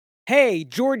Hey,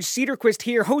 George Cedarquist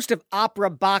here, host of Opera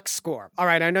Box Score. All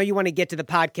right, I know you want to get to the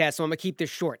podcast, so I'm going to keep this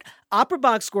short. Opera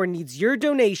Box Score needs your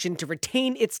donation to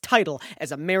retain its title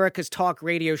as America's talk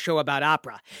radio show about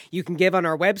opera. You can give on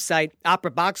our website,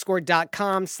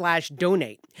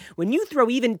 operaboxscore.com/donate. When you throw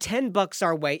even $10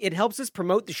 our way, it helps us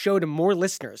promote the show to more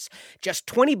listeners. Just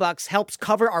 $20 helps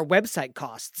cover our website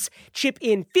costs. Chip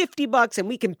in $50 and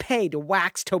we can pay to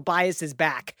wax Tobias's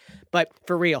back. But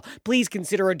for real, please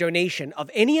consider a donation of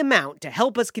any amount to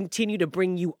help us continue to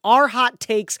bring you our hot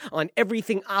takes on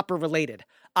everything opera related.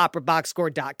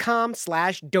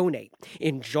 operaboxscore.com/donate.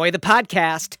 Enjoy the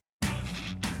podcast.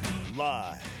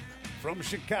 Live from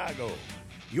Chicago,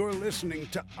 you're listening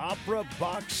to Opera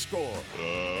Box Score.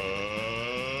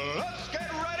 Let's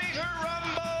get ready to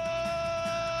rumble!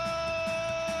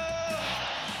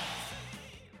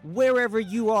 Wherever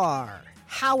you are,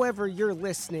 however you're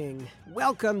listening,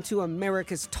 welcome to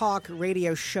America's talk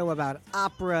radio show about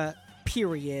opera,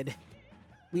 period.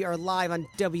 We are live on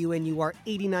WNUR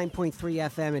 89.3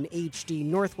 FM and HD,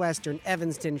 Northwestern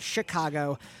Evanston,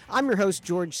 Chicago. I'm your host,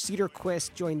 George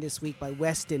Cedarquist, joined this week by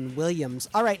Weston Williams.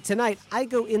 All right, tonight I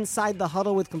go inside the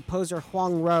huddle with composer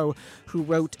Huang Ro, who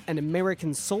wrote An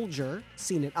American Soldier,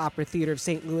 seen at Opera Theater of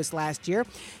St. Louis last year.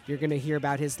 You're going to hear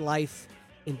about his life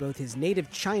in both his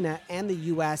native China and the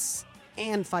U.S.,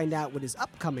 and find out what his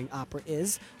upcoming opera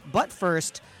is. But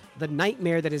first, the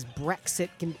nightmare that is Brexit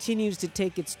continues to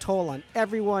take its toll on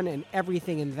everyone and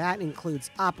everything, and that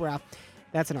includes opera.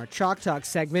 That's in our Chalk Talk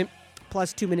segment.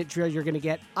 Plus 2-minute drill, you're going to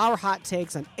get our hot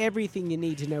takes on everything you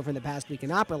need to know from the past week in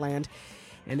Operaland.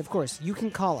 And of course, you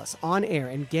can call us on air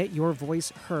and get your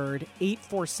voice heard.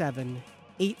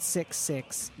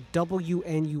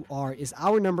 847-866-WNUR is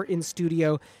our number in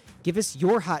studio. Give us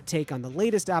your hot take on the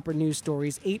latest opera news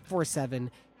stories,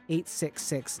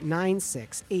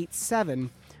 847-866-9687.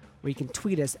 Or you can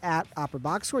tweet us at Opera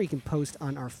Box, or you can post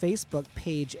on our Facebook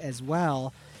page as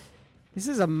well. This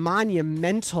is a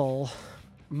monumental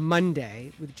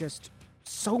Monday with just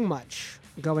so much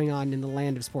going on in the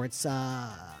land of sports.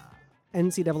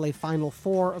 NCAA Final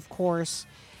Four, of course,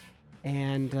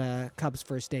 and Cubs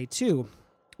first day, too.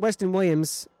 Weston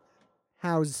Williams,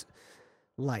 how's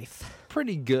life?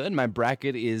 Pretty good. My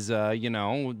bracket is,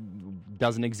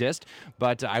 doesn't exist.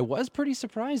 But I was pretty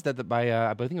surprised that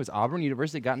I think it was Auburn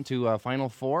University got into Final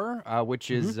Four,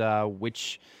 which is,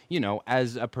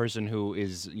 as a person who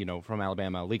is, from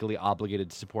Alabama, legally obligated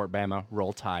to support Bama,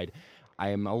 Roll Tide, I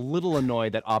am a little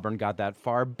annoyed that Auburn got that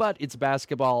far, but it's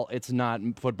basketball. It's not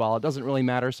football. It doesn't really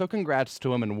matter. So congrats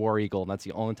to him and War Eagle. And that's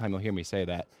the only time you'll hear me say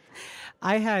that.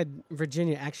 I had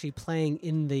Virginia actually playing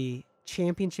in the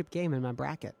championship game in my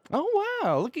bracket. Oh,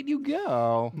 wow. Look at you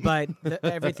go. But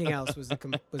everything else was a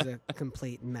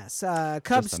complete mess.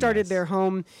 Cubs started their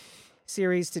home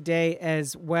series today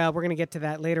as well. We're going to get to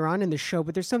that later on in the show,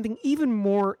 but there's something even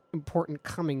more important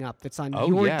coming up that's on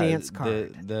your dance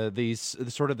card. The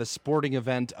sort of the sporting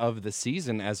event of the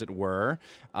season, as it were,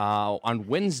 on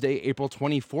Wednesday, April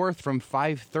 24th from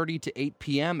 5:30 to 8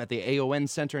 p.m. at the AON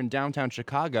Center in downtown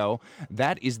Chicago.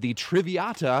 That is the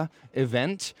Triviata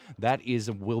event. That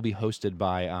will be hosted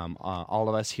by all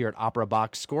of us here at Opera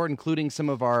Box Score, including some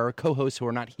of our co-hosts who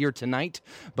are not here tonight,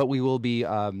 but we will be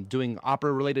doing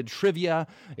opera-related trivia.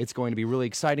 It's going to be really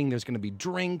exciting. There's going to be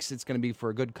drinks. It's going to be for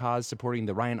a good cause, supporting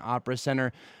the Ryan Opera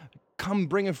Center. Come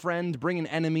bring a friend, bring an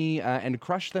enemy, and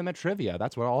crush them at trivia.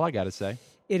 That's all I got to say.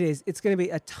 It is. It's going to be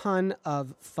a ton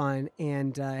of fun.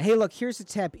 And hey, look, here's a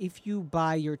tip. If you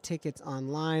buy your tickets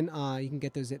online, you can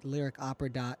get those at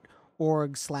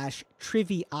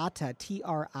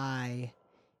lyricopera.org/triviata,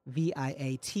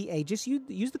 TRIVIATA. Just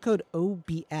use the code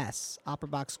OBS, Opera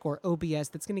Box Score OBS.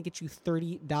 That's going to get you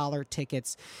 $30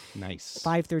 tickets. Nice.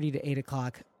 5:30 to 8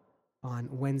 o'clock on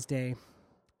Wednesday,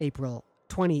 April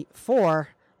 24.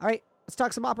 All right, let's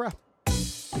talk some opera.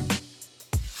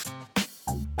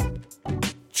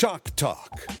 Chalk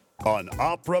Talk on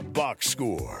Opera Box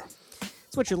Score.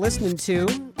 That's what you're listening to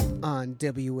on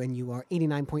WNUR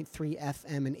 89.3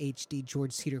 FM and HD.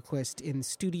 George Cedarquist in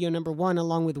studio number 1,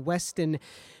 along with Weston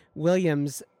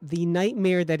Williams. The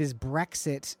nightmare that is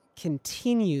Brexit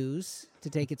continues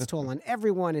to take its toll on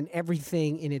everyone and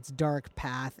everything in its dark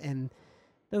path. And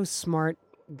those smart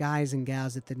guys and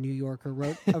gals at the New Yorker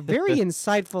wrote a very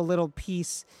insightful little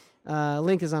piece.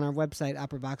 Link is on our website,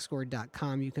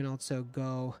 operaboxscore.com. You can also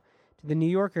go to the New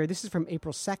Yorker. This is from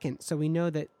April 2nd, so we know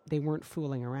that they weren't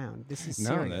fooling around. This is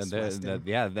serious.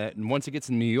 And once it gets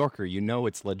in New Yorker, you know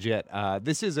it's legit.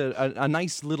 This is a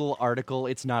nice little article.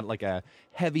 It's not like a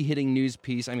heavy-hitting news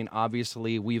piece. I mean,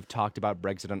 obviously, we've talked about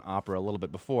Brexit on Opera a little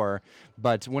bit before,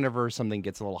 but whenever something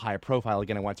gets a little higher profile,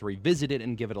 again, I want to revisit it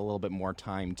and give it a little bit more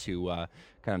time to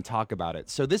kind of talk about it.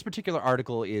 So this particular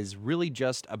article is really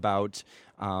just about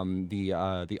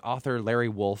the author Larry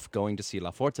Wolff going to see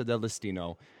La Forza del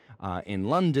Destino in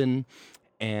London,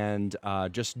 and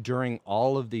just during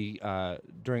all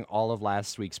of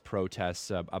last week's protests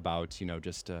about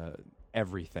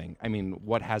everything. I mean,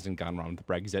 what hasn't gone wrong with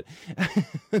Brexit?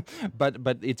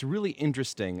 but it's really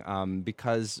interesting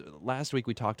because last week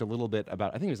we talked a little bit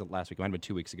about, I think it was last week, it might have been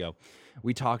 2 weeks ago,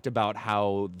 we talked about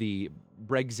how the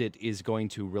Brexit is going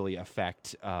to really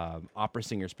affect opera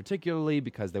singers particularly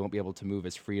because they won't be able to move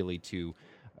as freely to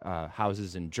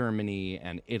houses in Germany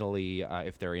and Italy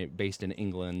if they're based in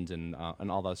England and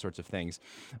all those sorts of things.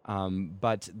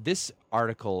 But this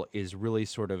article is really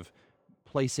sort of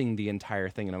placing the entire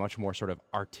thing in a much more sort of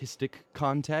artistic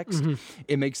context.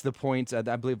 It makes the point,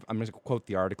 I believe, I'm going to quote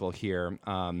the article here.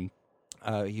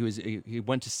 He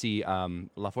went to see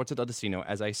La Forza del Destino,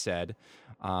 as I said,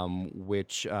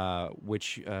 which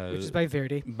is by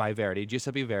Verdi. By Verdi,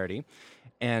 Giuseppe Verdi.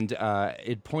 And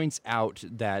it points out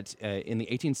that in the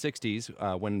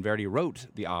 1860s, when Verdi wrote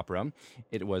the opera,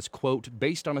 it was, quote,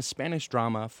 based on a Spanish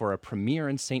drama for a premiere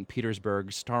in St.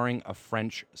 Petersburg starring a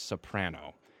French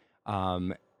soprano.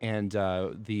 And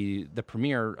the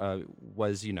premiere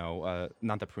was,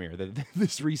 not the premiere.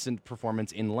 This recent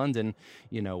performance in London,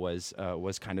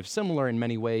 was kind of similar in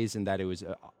many ways in that it was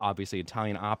obviously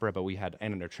Italian opera, but we had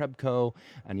Anna Netrebko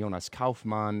and Jonas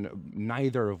Kaufmann,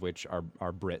 neither of which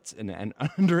are Brits, and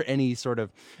under any sort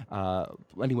of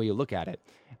any way you look at it.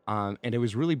 And it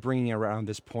was really bringing around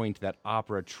this point that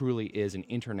opera truly is an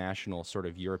international sort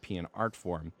of European art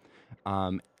form.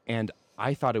 And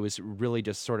I thought it was really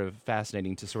just sort of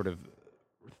fascinating to sort of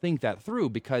think that through,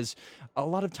 because a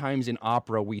lot of times in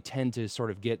opera we tend to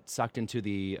sort of get sucked into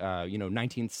the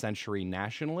 19th century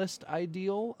nationalist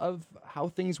ideal of how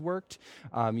things worked.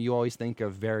 You always think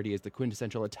of Verdi as the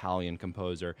quintessential Italian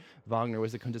composer, Wagner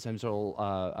was the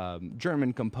quintessential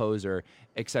German composer,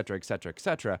 etc., etc.,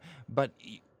 etc. But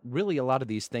really, a lot of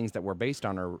these things that we're based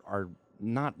on are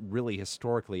not really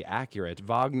historically accurate.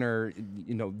 Wagner,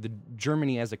 the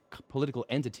Germany as a political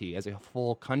entity, as a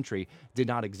full country, did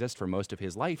not exist for most of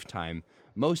his lifetime.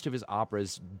 Most of his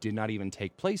operas did not even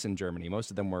take place in Germany. Most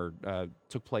of them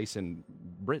took place in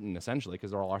Britain, essentially,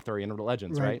 because they're all Arthurian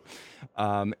legends, right?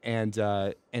 And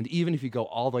even if you go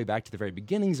all the way back to the very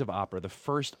beginnings of opera, the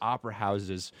first opera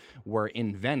houses were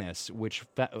in Venice, which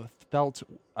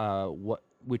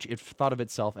which it thought of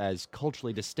itself as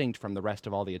culturally distinct from the rest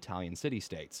of all the Italian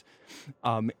city-states.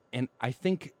 And I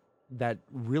think that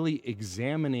really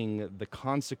examining the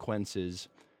consequences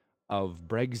of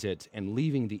Brexit and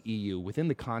leaving the EU within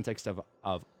the context of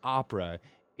opera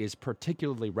is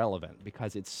particularly relevant,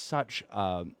 because it's such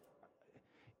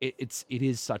it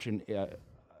is such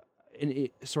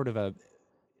sort of a,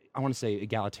 I want to say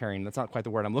egalitarian, that's not quite the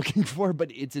word I'm looking for,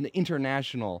 but it's an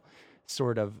international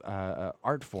sort of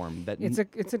art form that it's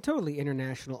a totally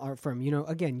international art form.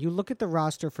 Again, you look at the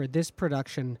roster for this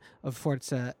production of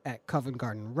Forza at Covent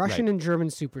Garden: Russian and German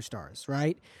superstars,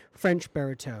 right? French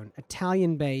baritone,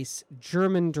 Italian bass,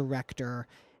 German director,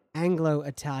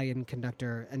 Anglo-Italian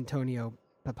conductor Antonio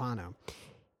Pappano.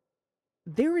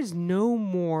 There is no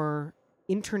more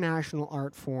international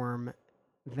art form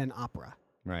than opera,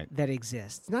 that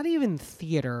exists. Not even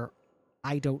theater,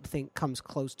 I don't think, comes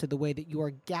close to the way that you are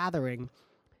gathering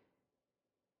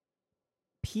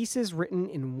pieces written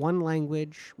in one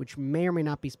language, which may or may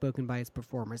not be spoken by its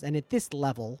performers. And at this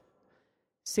level,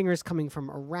 singers coming from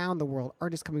around the world,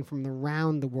 artists coming from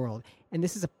around the world. And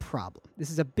this is a problem. This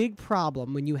is a big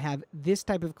problem when you have this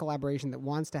type of collaboration that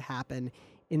wants to happen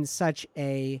in such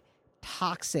a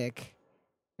toxic,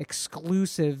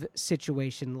 exclusive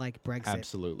situation like Brexit.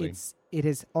 Absolutely. It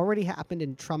has already happened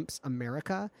in Trump's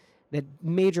America, that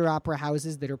major opera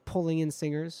houses that are pulling in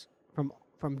singers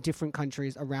from different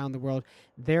countries around the world,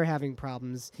 they're having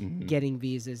problems getting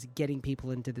visas, getting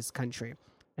people into this country.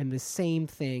 And the same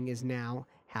thing is now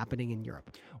happening in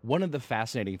Europe. One of the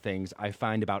fascinating things I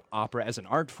find about opera as an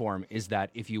art form is that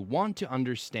if you want to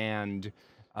understand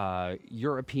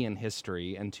European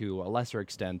history, and to a lesser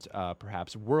extent,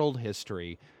 perhaps world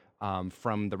history,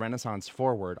 from the Renaissance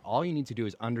forward, all you need to do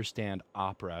is understand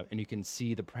opera, and you can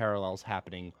see the parallels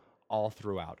happening all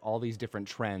throughout, all these different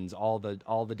trends, all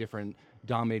the different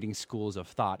dominating schools of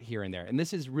thought here and there. And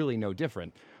this is really no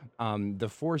different. The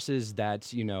forces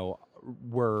that,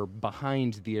 were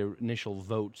behind the initial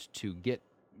vote to get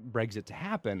Brexit to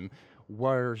happen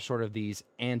were sort of these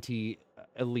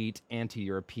anti-elite,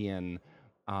 anti-European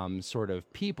sort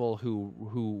of people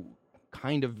who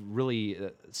kind of really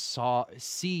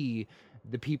see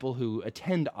the people who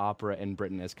attend opera in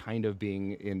Britain as kind of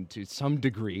being, to some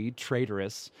degree,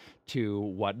 traitorous to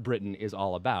what Britain is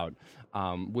all about,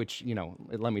 which,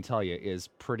 let me tell you, is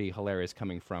pretty hilarious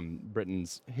coming from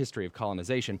Britain's history of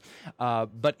colonization.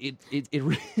 But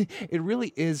it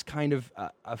really is kind of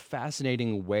a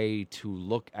fascinating way to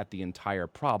look at the entire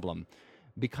problem,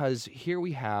 because here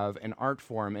we have an art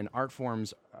form, and art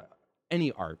forms,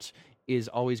 any art, is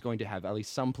always going to have at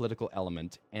least some political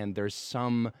element, and there's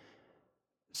some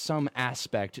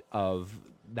aspect of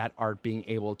that art being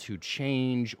able to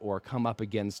change or come up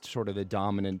against sort of the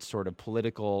dominant sort of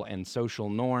political and social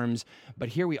norms. But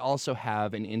here we also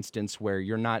have an instance where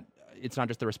it's not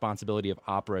just the responsibility of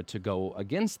opera to go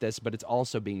against this, but it's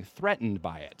also being threatened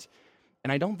by it.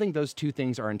 And I don't think those two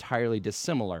things are entirely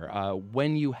dissimilar.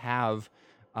 When you have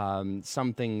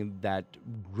something that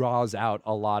draws out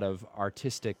a lot of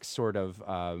artistic sort of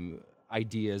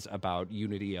ideas about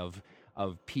unity of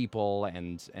people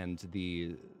and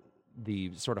the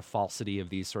sort of falsity of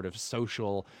these sort of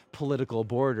social political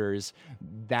borders,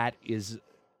 that is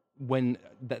when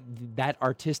that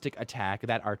artistic attack,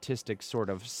 that artistic sort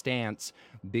of stance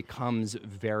becomes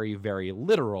very, very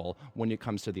literal when it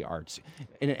comes to the arts.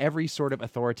 In every sort of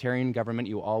authoritarian government,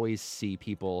 you always see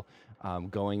people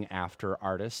going after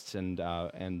artists and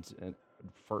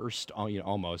first,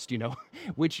 almost,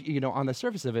 which, on the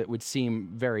surface of it would seem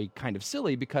very kind of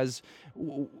silly, because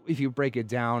if you break it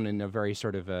down in a very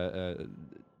sort of a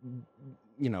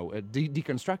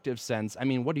deconstructive sense, I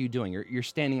mean, what are you doing? You're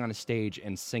standing on a stage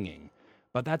and singing,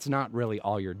 but that's not really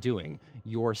all you're doing.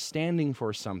 You're standing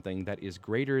for something that is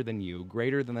greater than you,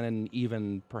 greater than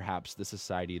even perhaps the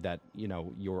society that,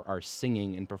 you are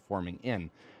singing and performing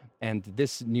in. And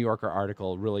this New Yorker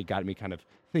article really got me kind of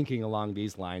thinking along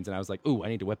these lines, and I was like, ooh, I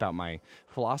need to whip out my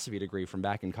philosophy degree from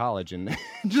back in college and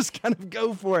just kind of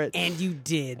go for it. And you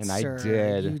did, and sir. I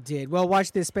did. You did. Well,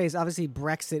 watch this space. Obviously,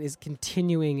 Brexit is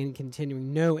continuing and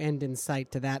continuing. No end in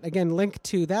sight to that. Again, link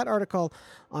to that article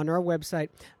on our website,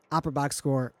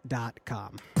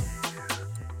 operaboxscore.com.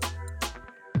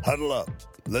 Huddle up.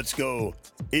 Let's go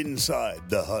inside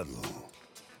the huddle.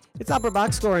 It's Opera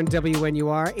Box Score on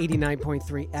WNUR,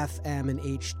 89.3 FM and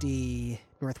HD,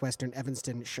 Northwestern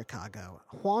Evanston, Chicago.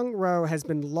 Huang Ruo has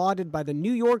been lauded by The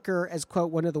New Yorker as,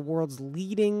 quote, one of the world's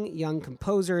leading young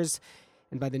composers,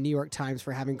 and by the New York Times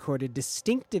for having, quoted,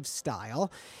 distinctive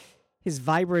style. His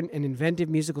vibrant and inventive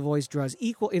musical voice draws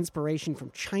equal inspiration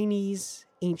from Chinese,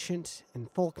 ancient,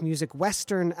 and folk music,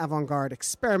 Western, avant-garde,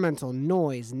 experimental,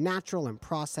 noise, natural and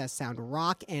processed sound,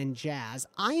 rock, and jazz.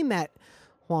 I met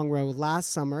Huang Ruo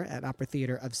last summer at Opera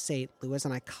Theater of St. Louis,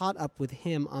 and I caught up with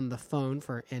him on the phone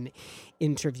for an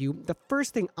interview. The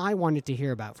first thing I wanted to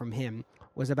hear about from him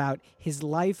was about his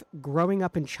life growing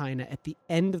up in China at the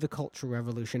end of the Cultural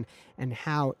Revolution and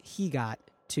how he got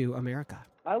to America.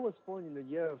 I was born in the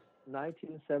year of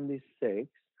 1976,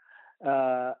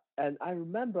 and I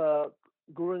remember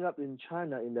growing up in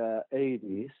China in the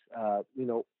 80s,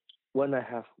 when I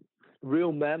have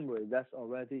real memory, that's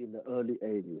already in the early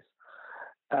 80s.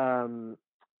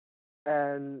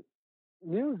 And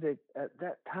music at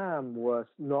that time was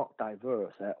not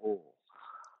diverse at all.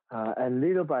 And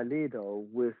little by little,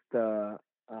 with the,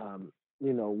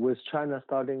 with China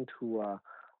starting to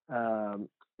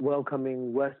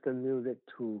welcoming Western music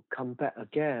to come back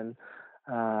again,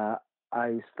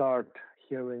 I start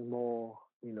hearing more,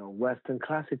 Western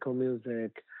classical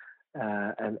music,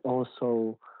 and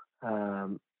also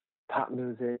pop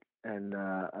music and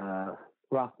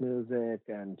rock music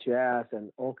and jazz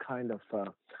and all kind of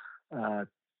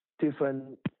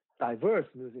different diverse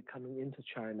music coming into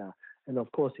China, and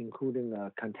of course including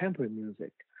contemporary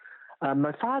music.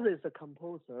 My father is a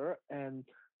composer, and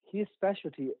his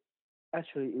specialty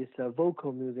actually is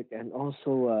vocal music and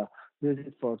also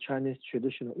music for Chinese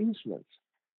traditional instruments.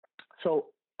 So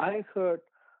I heard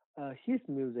his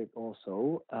music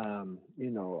also. I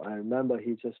remember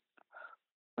he just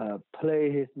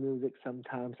play his music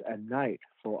sometimes at night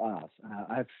for us.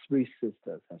 I have three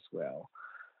sisters as well.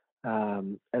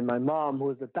 And my mom,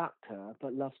 who is a doctor,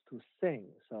 but loves to sing.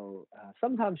 So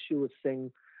sometimes she would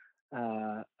sing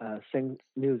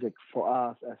music for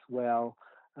us as well.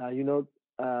 She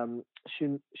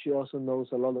also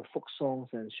knows a lot of folk songs,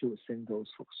 and she would sing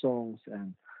those folk songs.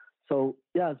 And so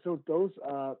those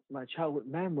are my childhood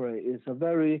memory. Is a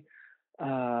very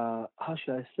how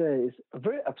should I say? It's a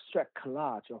very abstract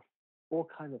collage of all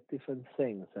kinds of different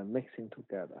things and mixing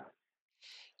together.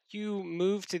 You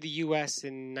moved to the U.S.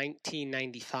 in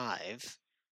 1995,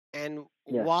 and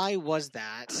Yes. why was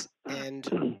that?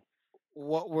 And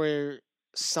what were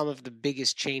some of the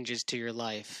biggest changes to your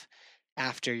life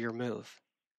after your move?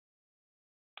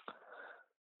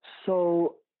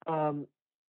 So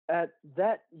at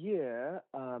that year,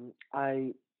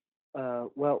 I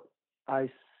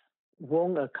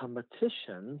won a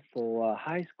competition for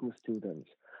high school students,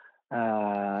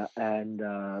 and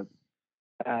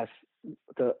as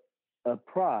the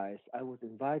prize, I was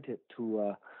invited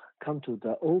to come to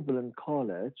the Oberlin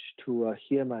College to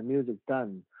hear my music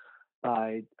done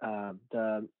by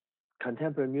the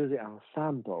Contemporary Music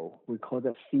Ensemble. We call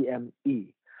it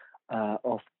CME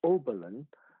of Oberlin.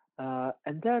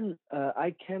 And then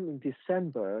I came in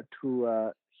December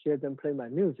to hear them play my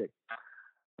music.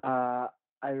 I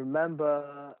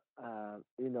remember,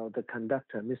 the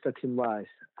conductor, Mr. Kim Rice,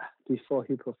 before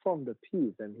he performed the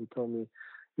piece, and he told me,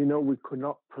 we could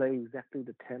not play exactly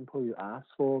the tempo you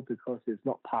asked for because it's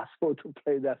not possible to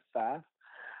play that fast.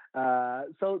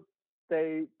 So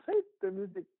they played the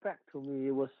music back to me.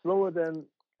 It was slower than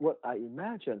what I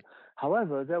imagined.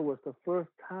 However, that was the first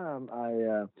time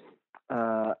I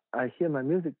hear my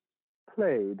music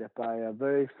played by a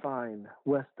very fine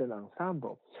Western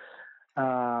ensemble.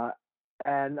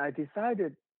 And I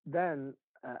decided then,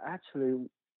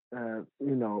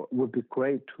 would be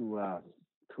great to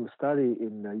study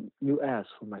in the U.S.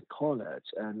 for my college.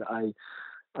 And I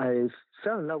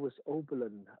fell in love with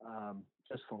Oberlin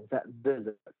just from that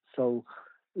visit. So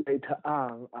later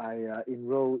on, I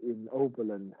enrolled in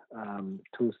Oberlin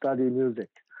to study music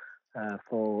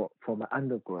for my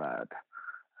undergrad.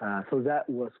 So that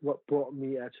was what brought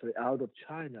me actually out of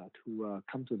China to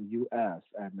come to the U.S.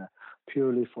 and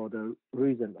purely for the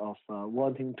reason of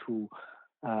wanting to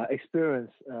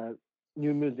experience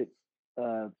new music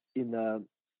in a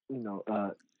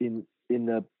in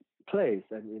a place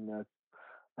and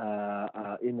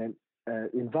in an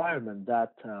environment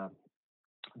that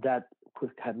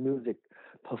could have music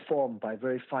performed by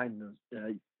very fine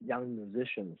young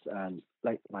musicians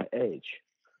like my age.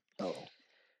 So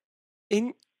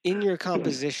in your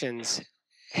compositions,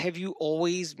 have you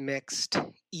always mixed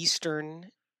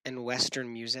Eastern and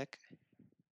Western music?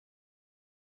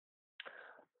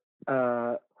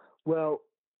 Well,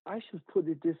 I should put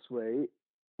it this way.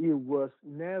 It was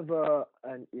never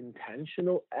an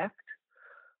intentional act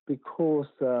because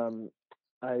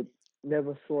I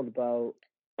never thought about,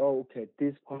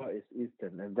 this part is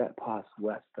Eastern and that part is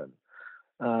Western.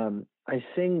 I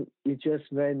think it just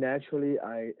very naturally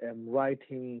I am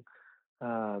writing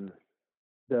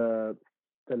the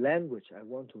language I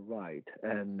want to write,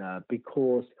 and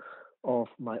because of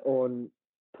my own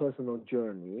personal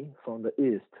journey from the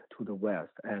East to the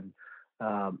West, and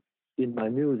in my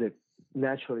music,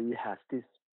 naturally it has this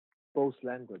both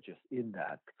languages in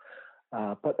that.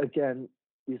 But again,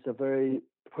 it's a very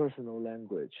personal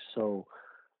language, so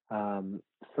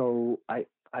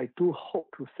I do hope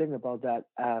to think about that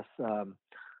as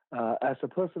a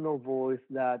personal voice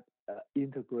that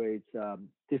integrates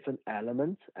different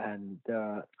elements, and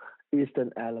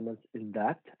Eastern elements in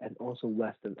that, and also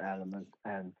Western elements.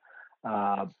 And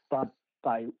but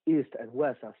by East and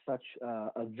West are such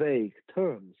a vague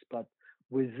terms, but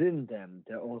within them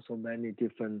there are also many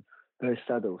different, very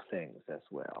subtle things as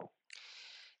well.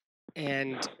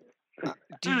 And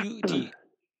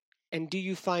do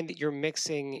you find that you're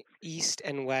mixing East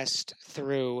and West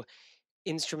through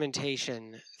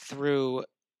instrumentation, through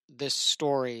the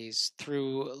stories,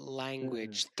 through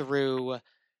language, through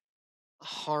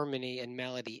harmony and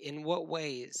melody? In what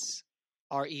ways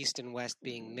are East and West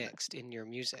being mixed in your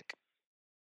music?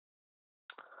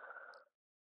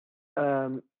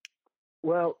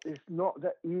 Well, it's not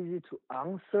that easy to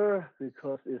answer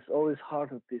because it's always hard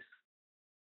with this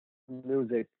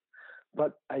music.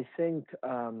 But I think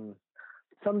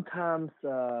sometimes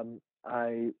the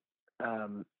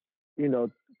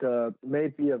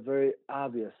maybe a very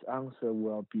obvious answer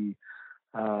will be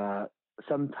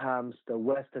sometimes the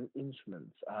Western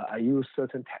instruments. I use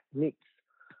certain techniques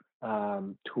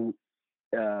to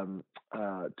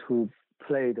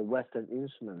play the Western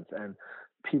instruments, and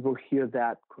people hear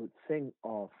that could think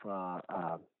of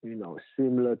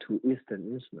similar to Eastern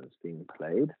instruments being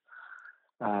played,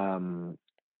 and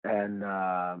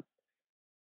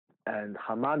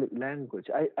harmonic language.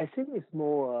 I think it's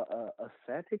more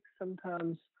aesthetic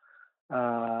sometimes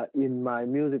in my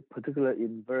music, particularly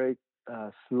in very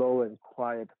slow and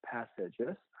quiet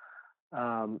passages.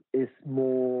 It's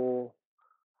more,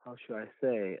 how should I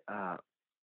say,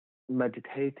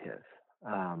 meditative.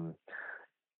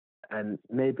 And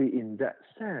maybe in that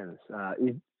sense,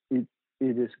 it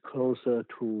is closer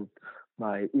to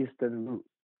my Eastern root.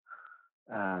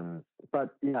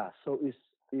 But yeah, so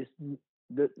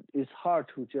it's hard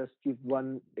to just give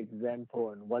one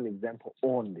example and one example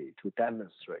only to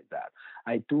demonstrate that.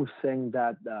 I do think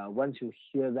that once you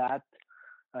hear that,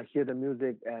 hear the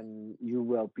music, and you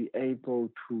will be able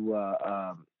to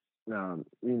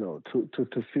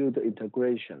to feel the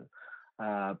integration.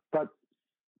 But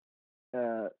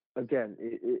again,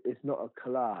 it's not a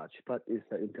collage, but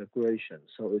it's an integration.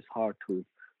 So it's hard to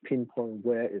pinpoint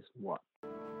where is what.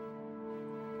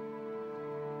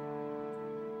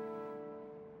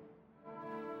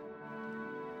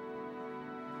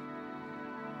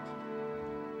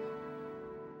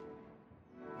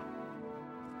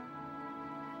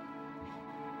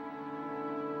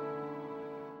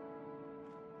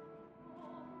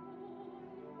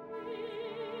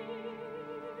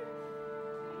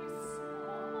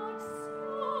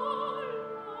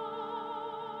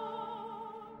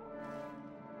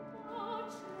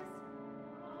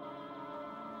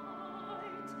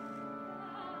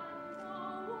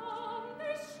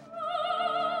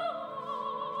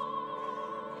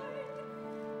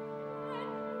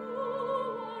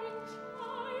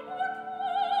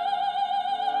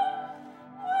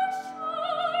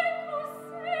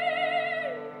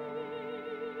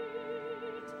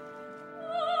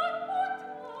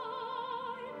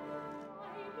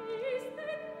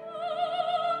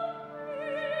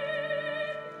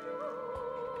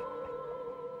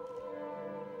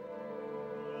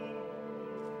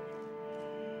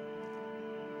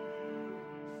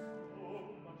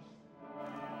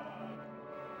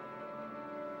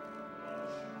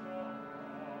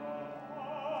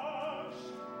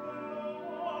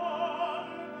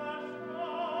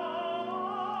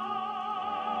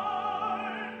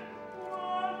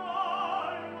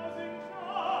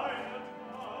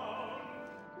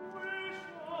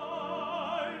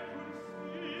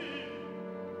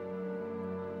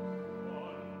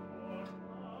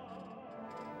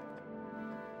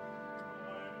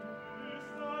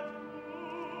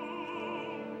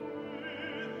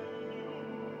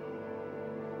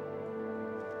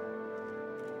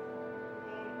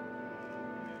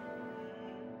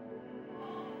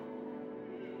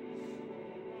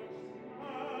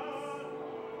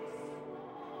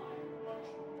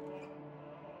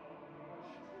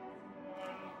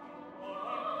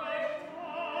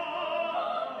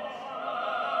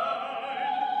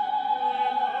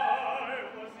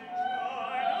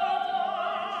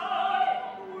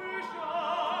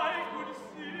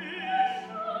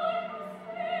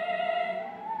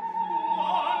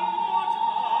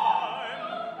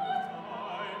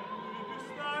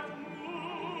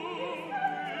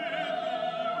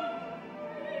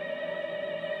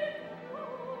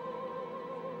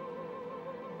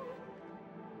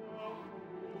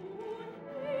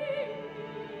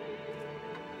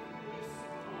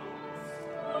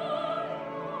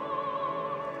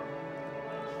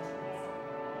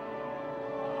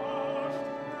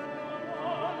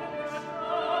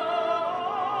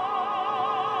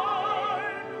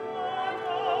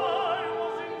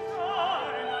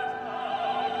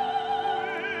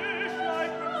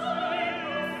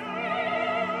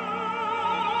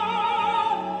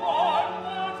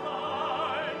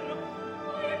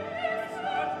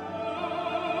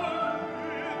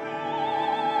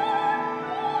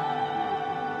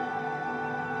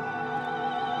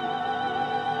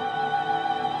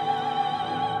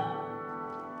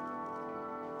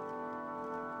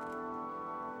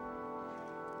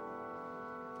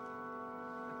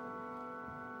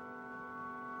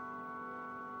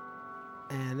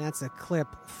 And that's a clip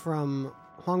from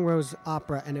Huang Ruo's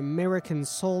opera An American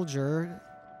Soldier,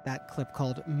 that clip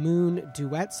called Moon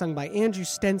Duet, sung by Andrew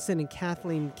Stenson and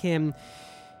Kathleen Kim,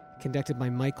 conducted by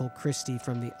Michael Christie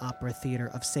from the Opera Theater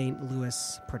of St.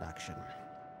 Louis production.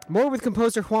 More with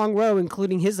composer Huang Ruo,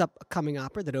 including his upcoming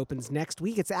opera that opens next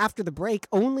week. It's after the break,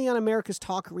 only on America's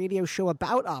Talk radio show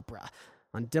about opera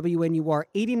on WNUR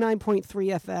 89.3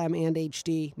 FM and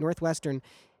HD, Northwestern,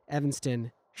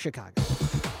 Evanston, Chicago.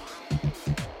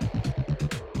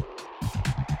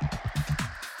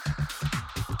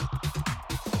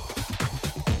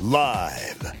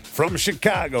 Live from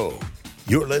Chicago,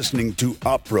 you're listening to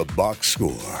Opera Box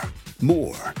Score.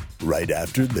 More right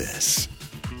after this.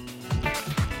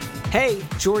 Hey,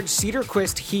 George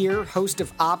Cedarquist here, host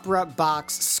of Opera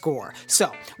Box Score.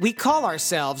 So, we call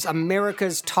ourselves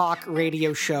America's talk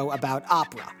radio show about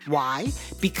opera. Why?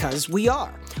 Because we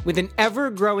are. With an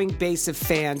ever-growing base of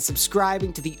fans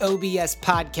subscribing to the OBS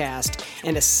podcast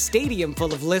and a stadium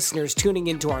full of listeners tuning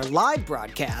into our live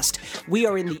broadcast, we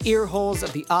are in the ear holes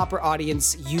of the opera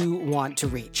audience you want to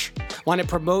reach. Want to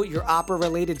promote your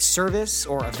opera-related service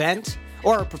or event?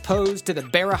 Or propose to the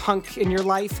Barahunk in your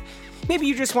life? Maybe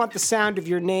you just want the sound of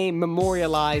your name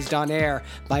memorialized on air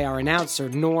by our announcer,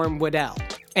 Norm Waddell.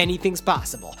 Anything's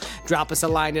possible. Drop us a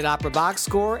line at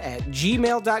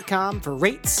operaboxscore@gmail.com for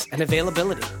rates and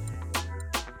availability.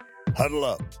 Huddle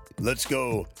up. Let's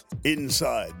go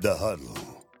inside the huddle.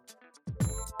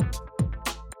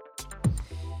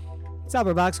 It's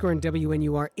Opera Box Score and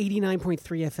WNUR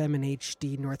 89.3 FM in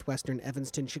HD, Northwestern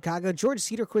Evanston, Chicago. George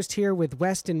Cedarquist here with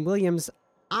Weston Williams.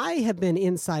 I have been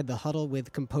inside the huddle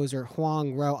with composer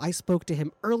Huang Ro. I spoke to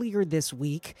him earlier this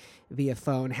week via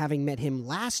phone, having met him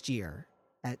last year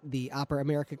at the Opera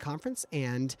America Conference,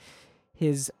 and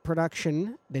his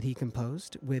production that he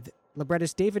composed with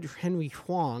librettist David Henry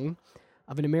Huang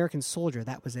of An American Soldier.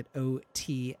 That was at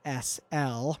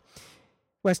OTSL.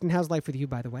 Weston, how's life with you,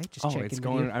 by the way? Just checking. It's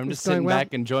going. I'm just going sitting well?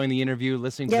 back, enjoying the interview,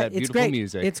 listening to that beautiful great.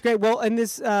 music. It's great. Well, in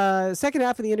this second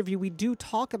half of the interview, we do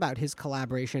talk about his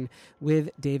collaboration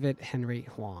with David Henry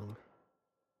Huang.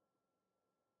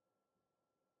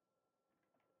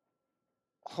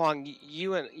 Huang,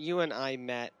 you and I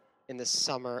met in the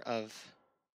summer of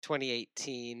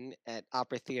 2018 at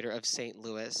Opera Theater of St.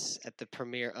 Louis at the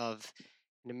premiere of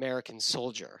An American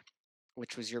Soldier,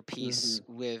 which was your piece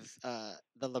with the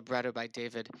libretto by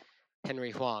David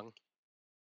Henry Huang.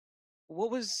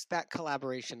 What was that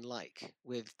collaboration like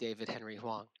with David Henry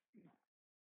Huang?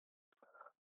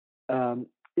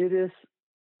 It is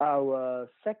our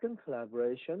second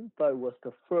collaboration, but it was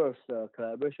the first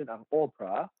collaboration on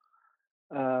opera.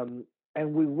 And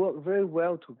we worked very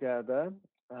well together.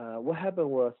 What happened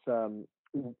was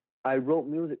I wrote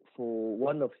music for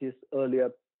one of his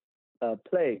earlier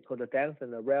play called The Dance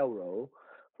and the Railroad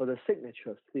for the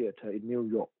Signature Theater in New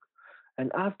York.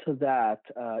 And after that,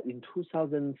 in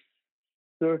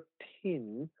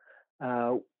 2013,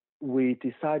 we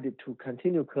decided to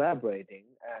continue collaborating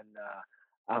and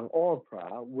on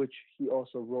opera, which he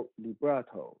also wrote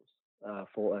librettos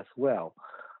for as well.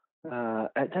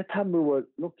 At that time, we were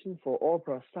looking for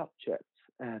opera subjects,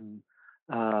 and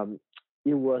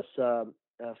it was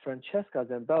Francesca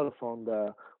Zambello from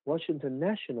the Washington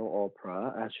National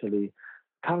Opera actually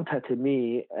contacted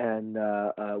me and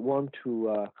want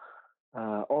to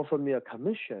offer me a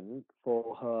commission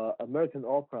for her American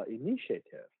Opera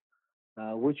Initiative,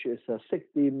 which is a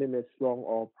 60 minutes long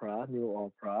opera, new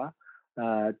opera,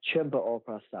 chamber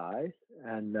opera size,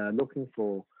 and looking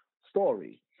for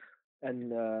story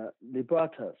and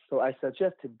librettos. So I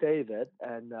suggested David,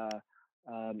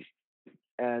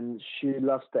 and she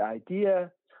loves the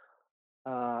idea.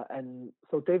 And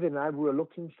so David and I were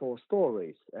looking for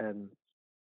stories, and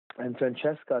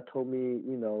Francesca told me,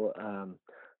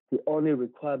 the only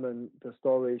requirement, the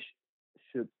story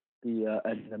should be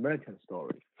an American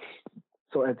story.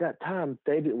 So at that time,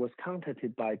 David was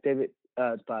contacted by Danny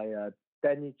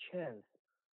Chan's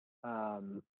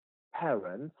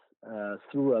parents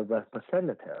through a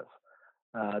representative.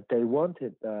 They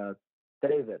wanted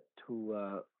David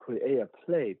to create a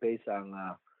play based on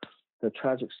the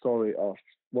tragic story of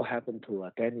what happened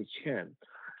to Danny Chan.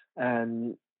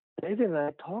 And David and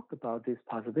I talked about this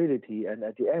possibility, and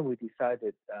at the end we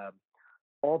decided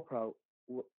opera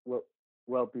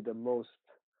will be the most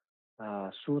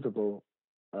suitable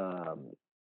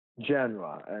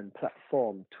genre and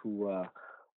platform to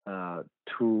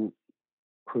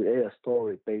create a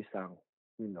story based on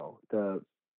the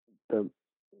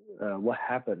what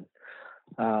happened.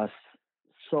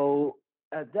 So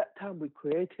at that time we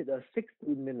created a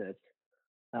 60-minute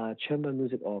chamber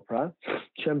opera,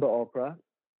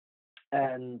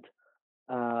 and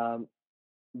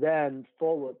then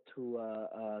forward to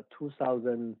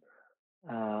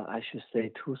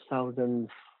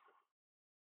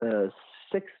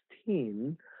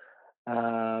 2016.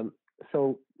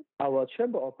 So our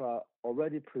chamber opera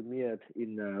already premiered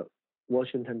in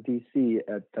Washington, D.C.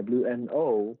 at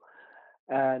WNO.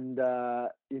 And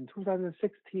in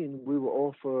 2016, we will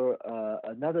offer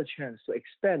another chance to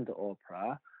expand the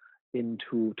opera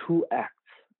into 2 acts,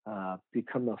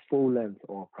 become a full-length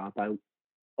opera by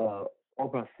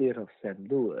Opera Theater of St.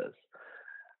 Louis.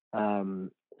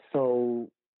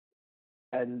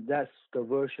 And that's the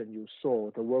version you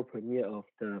saw, the world premiere of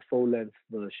the full-length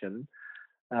version.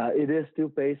 It is still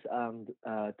based on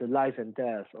the life and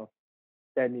death of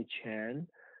Danny Chan,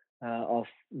 of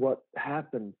what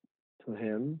happened to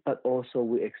him, but also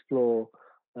we explore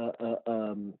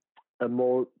a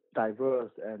more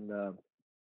diverse and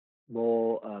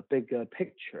more bigger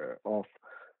picture of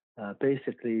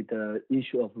basically the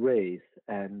issue of race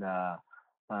and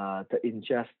the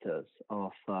injustice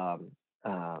of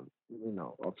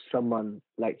of someone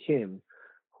like him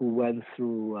who went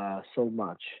through so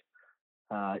much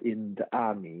in the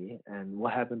army and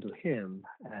what happened to him,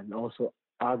 and also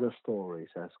other stories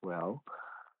as well.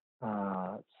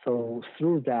 So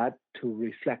through that, to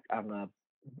reflect on a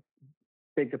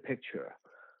bigger picture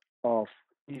of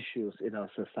issues in our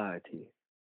society.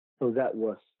 So that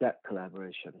was that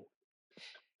collaboration.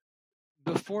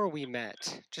 Before we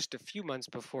met, just a few months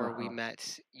before we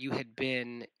met, you had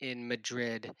been in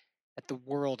Madrid at the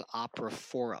World Opera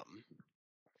Forum.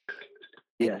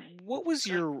 Yes. And what was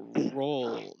your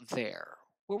role there?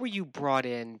 What were you brought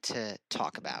in to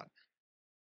talk about?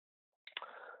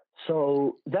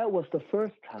 So that was the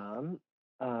first time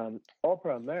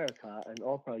Opera America and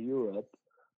Opera Europe,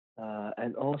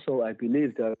 and also I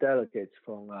believe the delegates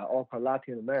from Opera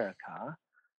Latin America,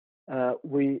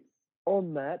 we all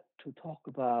met to talk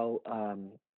about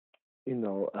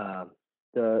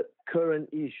the current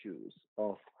issues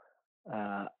of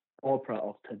opera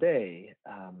of today.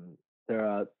 There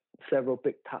are several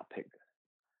big topics,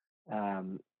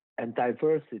 and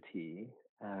diversity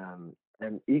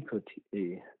and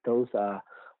equity. Those are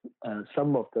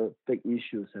some of the big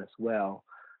issues as well.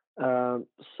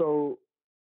 So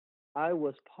I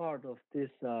was part of this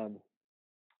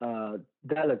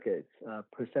delegates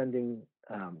presenting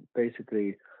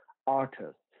basically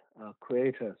artists,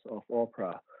 creators of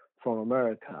opera from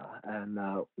America, and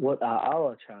what are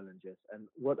our challenges and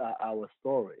what are our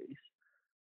stories.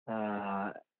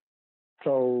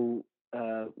 So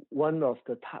one of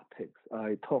the topics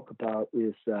I talk about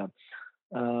is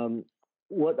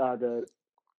what are the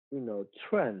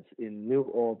trends in new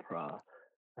opera,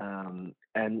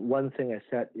 and one thing I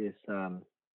said is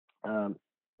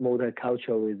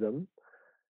multiculturalism,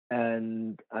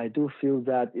 and I do feel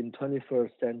that in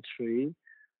 21st century,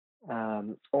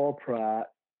 opera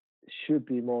should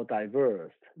be more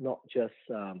diverse, not just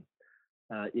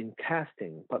in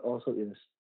casting, but also in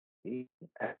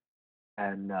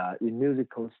and in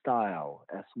musical style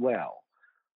as well.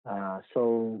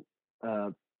 So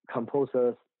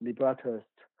composers, librettists,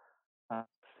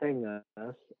 singers,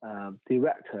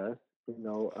 directors,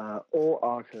 all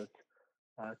artists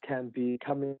can be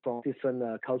coming from different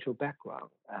cultural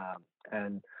background,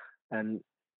 and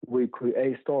we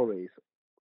create stories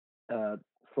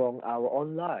from our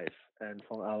own life and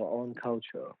from our own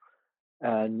culture.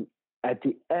 And at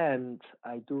the end,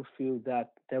 I do feel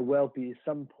that there will be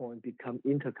some point become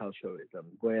interculturalism,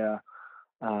 where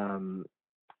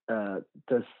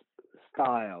the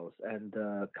styles and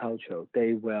the culture,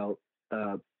 they will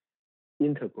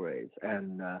integrate,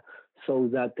 and so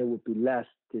that there will be less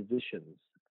divisions.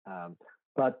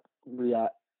 But we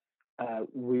are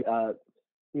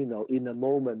in a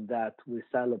moment that we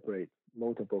celebrate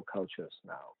multiple cultures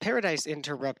now. Paradise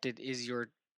Interrupted is your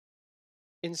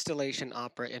installation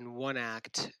opera in one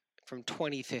act from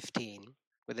 2015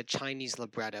 with a Chinese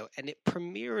libretto, and it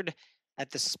premiered at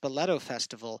the Spoleto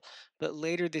Festival, but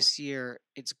later this year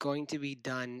it's going to be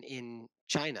done in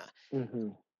China. Mm-hmm.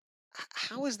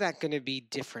 How is that going to be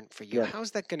different for you? Yes. How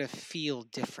is that going to feel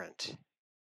different?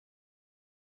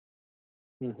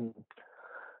 Mm-hmm.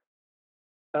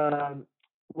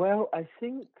 Well, I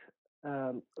think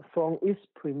from its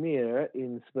premiere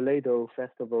in Spoleto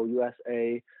Festival,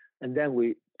 USA, and then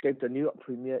we gave the New York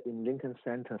premiere in Lincoln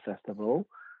Center Festival,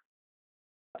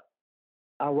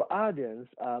 our audience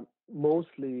are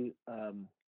mostly,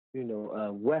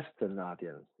 Western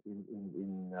audience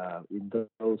in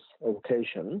those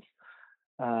occasions.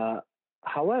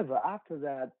 However, after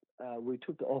that, we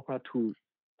took the opera to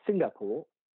Singapore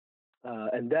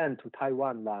and then to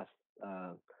Taiwan last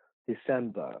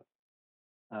December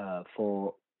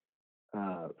for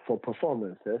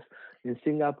performances. In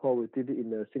Singapore, we did it in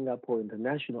the Singapore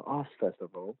International Arts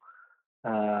Festival,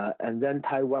 and then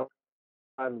Taiwan,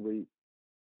 we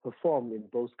performed in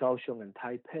both Kaohsiung and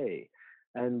Taipei,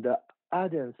 and the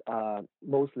audience are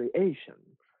mostly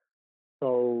Asian.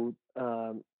 So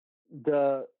I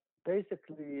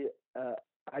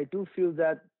do feel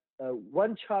that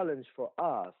one challenge for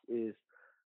us is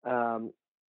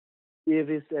if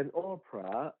it's an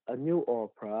opera, a new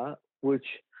opera, which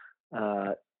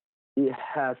it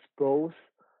has both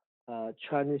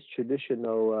Chinese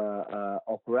traditional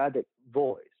operatic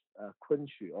voice,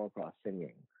 Kunqu opera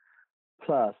singing,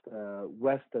 plus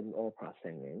Western opera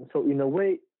singing. So in a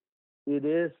way, it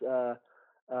is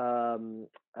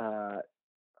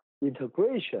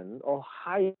integration or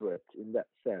hybrid in that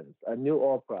sense, a new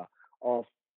opera of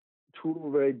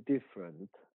two very different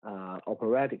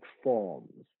operatic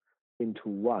forms into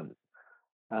one.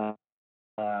 Uh,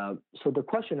 so the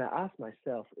question I ask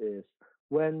myself is,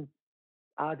 when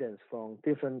audience from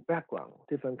different background,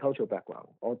 different cultural background,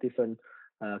 or different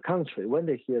country, when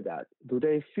they hear that, do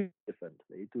they feel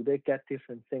differently? Do they get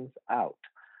different things out?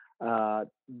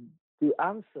 The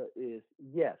answer is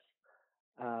yes.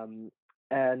 And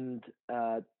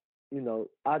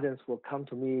audience will come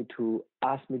to me to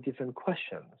ask me different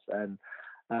questions. And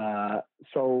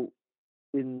so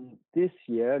in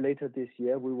later this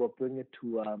year, we will bring it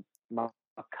to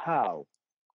Macau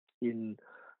in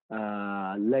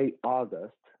late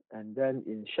August, and then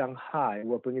in Shanghai,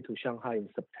 we'll bring it to Shanghai in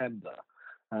September.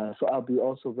 So I'll be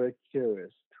also very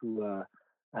curious to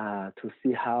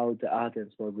see how the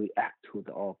audience will react to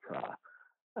the opera.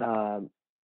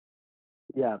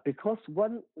 Because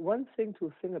one thing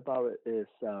to think about it is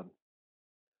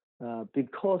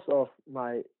because of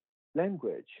my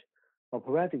language,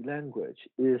 operatic language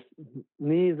is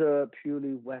neither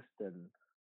purely Western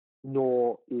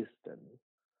nor Eastern.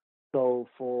 So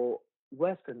for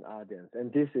Western audience,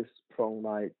 and this is from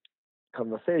my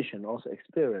conversation, also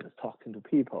experience talking to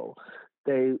people,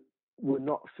 they would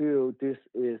not feel this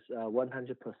is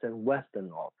 100%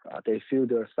 Western opera. They feel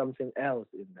there's something else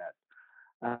in that.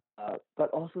 But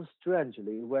also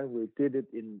strangely, when we did it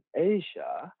in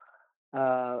Asia,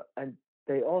 and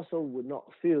they also would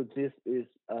not feel this is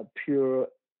a pure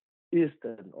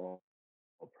Eastern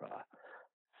opera.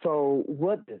 So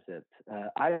what is it?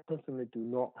 I personally do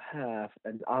not have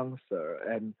an answer,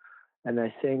 and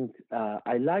I think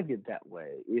I like it that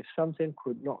way. If something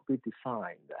could not be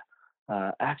defined,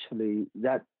 actually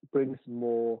that brings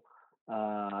more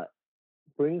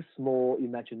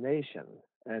imagination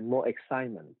and more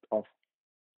excitement of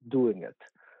doing it.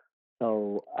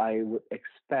 So I would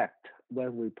expect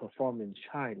when we perform in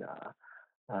China,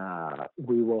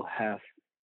 we will have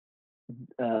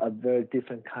a very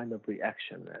different kind of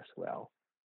reaction as well.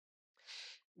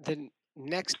 The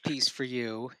next piece for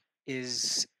you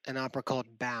is an opera called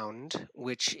Bound,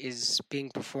 which is being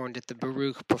performed at the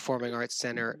Baruch Performing Arts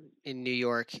Center in New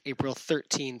York, April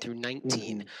 13 through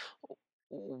 19. Mm-hmm.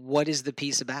 What is the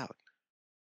piece about?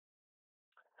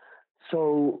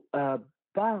 So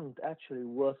Bound actually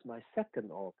was my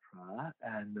second opera,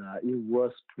 and it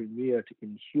was premiered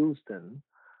in Houston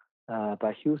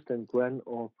by Houston Grand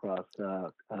Opera's,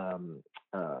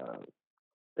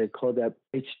 they call that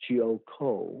HGO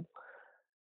Co.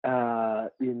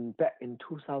 Back in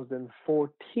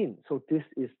 2014. So this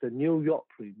is the New York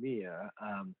premiere,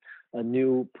 a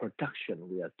new production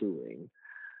we are doing.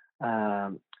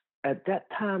 At that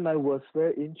time, I was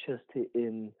very interested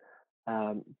in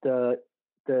the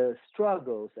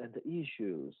struggles and the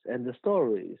issues and the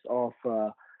stories of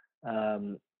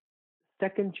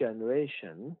second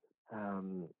generation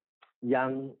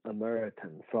young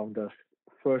American from the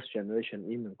first generation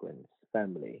immigrants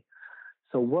family.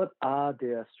 So what are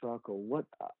their struggles?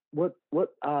 What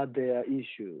are their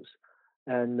issues?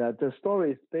 And the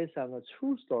story is based on a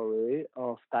true story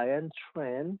of Diane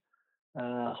Tran,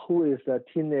 who is a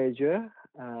teenager,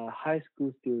 high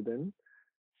school student,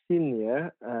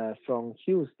 senior from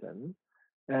Houston,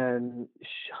 and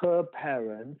her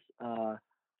parents are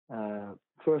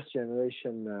first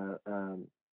generation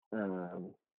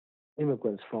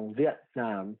immigrants from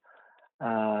Vietnam,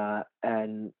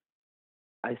 and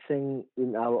I think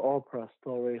in our opera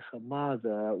story, her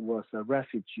mother was a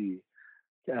refugee,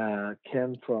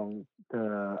 came from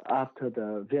after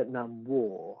the Vietnam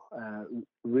War,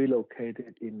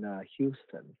 relocated in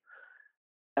Houston,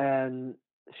 and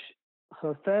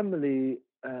her family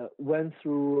went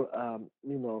through,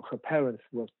 her parents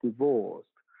was divorced,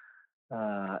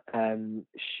 and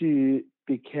she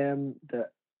became the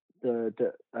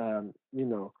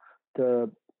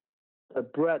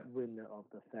breadwinner of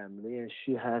the family, and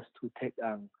she has to take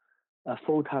on a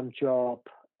full-time job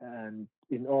and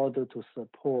in order to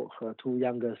support her two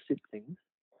younger siblings.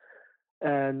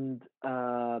 And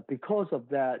because of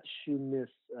that, she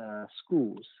missed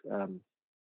schools.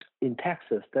 In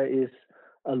Texas, there is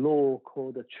a law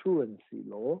called the truancy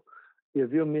law.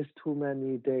 If you miss too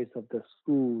many days of the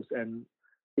schools and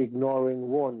ignoring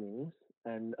warnings,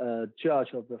 and a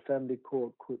judge of the family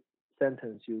court could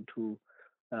sentence you to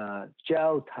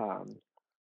jail time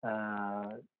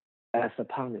as a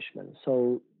punishment.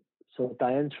 So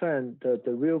Diane Tran,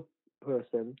 the real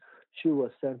person, she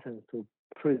was sentenced to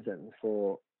prison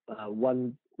for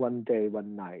one day,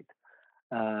 one night,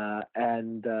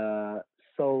 and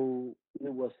so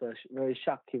it was a very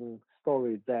shocking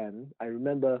story then. I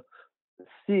remember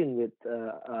seeing it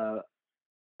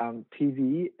on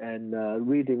TV and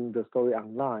reading the story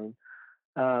online.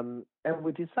 And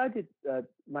we decided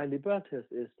my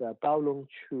librettist is Bao Long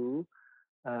Chu,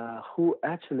 who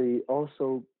actually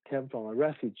also came from a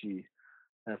refugee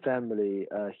family.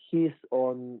 His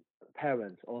own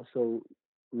parents also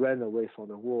ran away from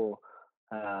the war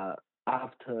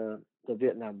after the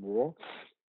Vietnam War.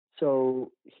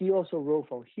 So he also wrote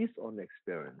from his own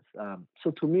experience.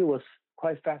 So to me, it was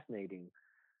quite fascinating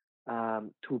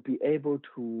to be able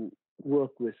to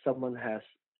work with someone who has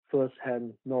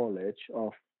first-hand knowledge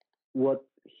of what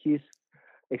his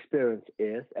experience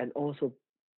is, and also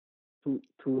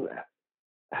to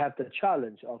have the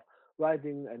challenge of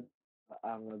writing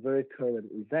on a very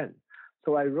current event.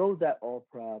 So I wrote that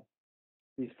opera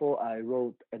before I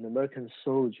wrote An American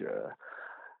Soldier.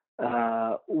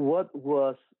 What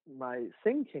was my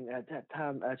thinking at that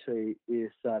time actually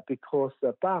is because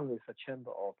Bang is a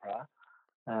chamber opera,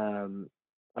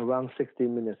 around 60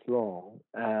 minutes long.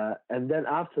 And then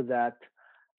after that,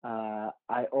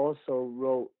 I also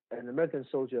wrote An American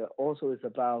Soldier, also is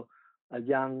about a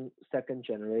young second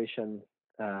generation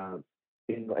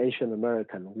Asian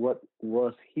American. What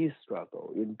was his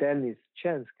struggle? In Dennis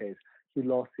Chen's case, he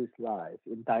lost his life.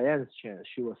 In Diane's chance,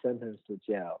 she was sentenced to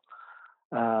jail.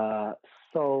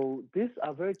 So these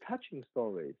are very touching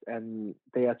stories, and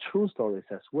they are true stories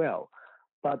as well.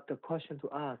 But the question to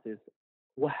ask is,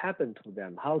 what happened to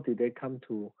them? How did they come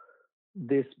to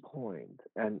this point?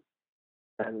 And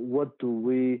what do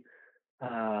we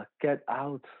get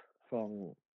out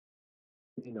from,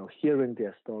 hearing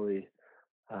their story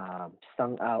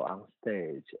sung out on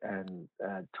stage, and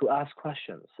to ask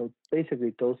questions? So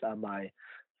basically, those are my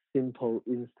simple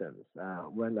instance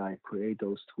when I create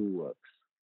those two works.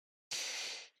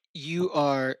 You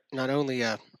are not only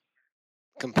a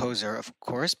composer, of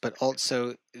course, but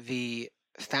also the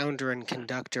founder and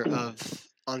conductor of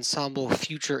Ensemble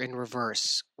Future in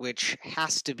Reverse, which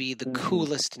has to be the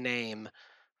coolest name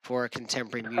for a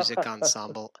contemporary music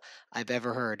ensemble I've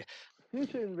ever heard.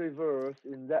 Future in Reverse,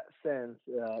 in that sense,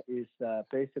 is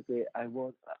basically I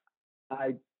want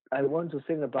to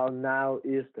sing about now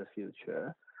is the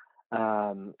future.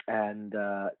 And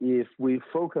if we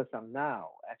focus on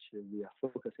now, actually we are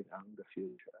focusing on the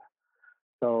future.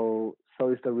 So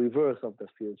it's the reverse of the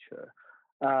future.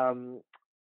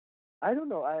 I don't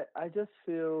know. I just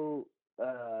feel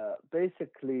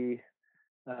basically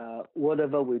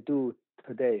whatever we do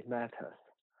today matters.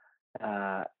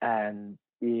 And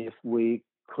if we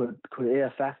could create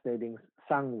a fascinating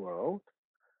song world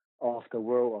of the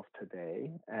world of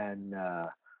today, and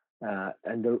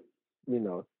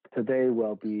today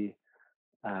will be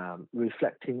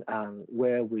reflecting on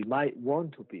where we might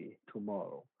want to be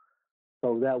tomorrow.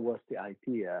 So that was the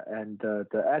idea, and the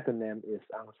acronym is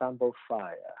Ensemble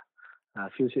Fire.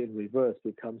 Future in Reverse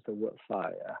becomes the word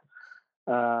fire.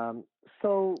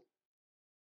 So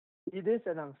it is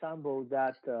an ensemble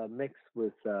that mixed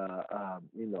with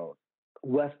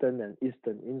Western and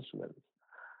Eastern instruments.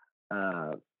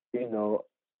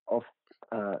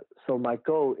 So my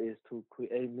goal is to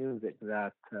create music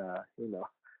that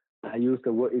I use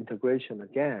the word integration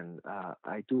again.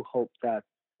 I do hope that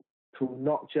to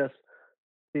not just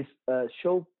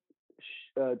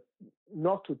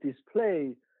not to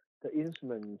display the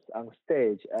instruments on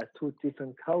stage as two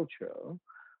different cultures,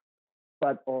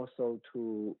 but also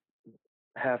to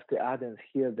have the audience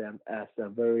hear them as a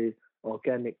very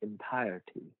organic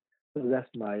entirety. So that's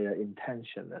my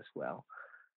intention as well.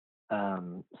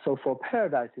 So for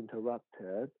Paradise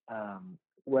Interrupted,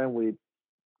 when we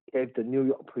gave the New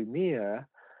York premiere,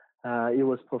 it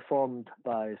was performed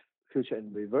by Future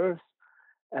in Reverse.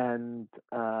 And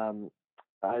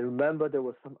I remember there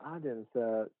was some audience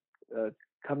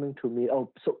coming to me. Oh,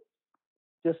 so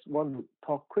just want to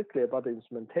talk quickly about the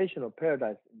instrumentation of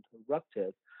Paradise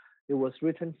Interrupted. It was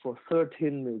written for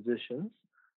 13 musicians,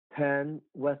 10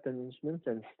 Western instruments,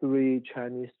 and 3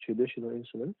 Chinese traditional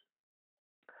instruments.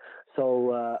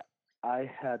 So I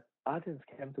had audience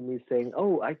came to me saying,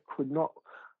 "Oh, I could not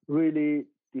really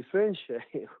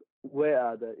differentiate where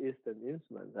are the Eastern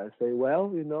instruments." I say, "Well,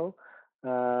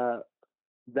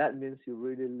 that means you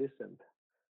really listened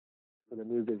to the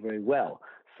music very well."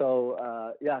 So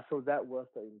so that was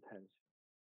the intention.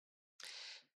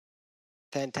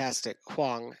 Fantastic.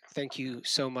 Huang, thank you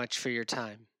so much for your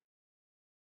time.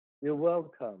 You're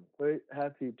welcome. Very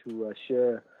happy to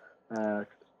share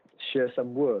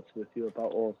some words with you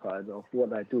about opera and of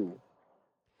what I do.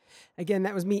 Again,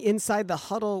 that was me inside the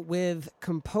huddle with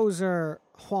composer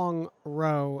Huang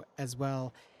Ro. As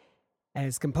well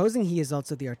as composing, he is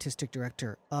also the artistic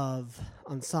director of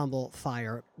Ensemble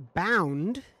Fire.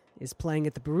 Bound is playing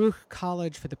at the Baruch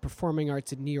College for the Performing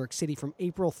Arts in New York City from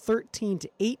April 13 to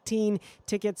 18.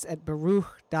 Tickets at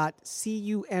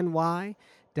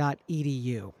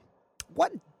baruch.cuny.edu.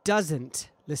 What doesn't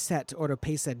Lisette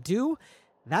Oropesa do?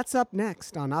 That's up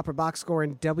next on Opera Box Score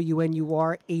and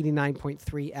WNUR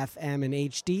 89.3 FM in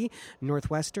HD,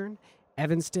 Northwestern,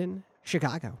 Evanston,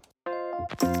 Chicago.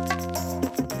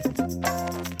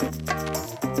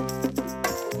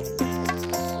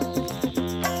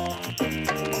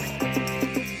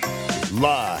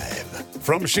 Live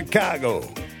from Chicago,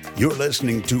 you're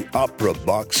listening to Opera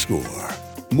Box Score.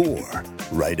 More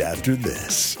right after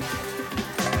this.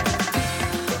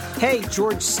 Hey,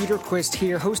 George Cedarquist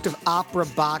here, host of Opera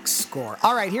Box Score.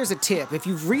 All right, here's a tip. If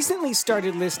you've recently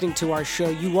started listening to our show,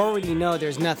 you already know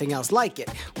there's nothing else like it.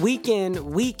 Week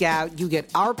in, week out, you get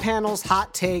our panel's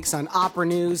hot takes on opera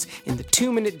news in the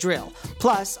 2-minute drill,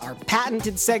 plus our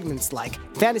patented segments like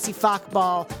Fantasy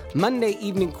Fockball, Monday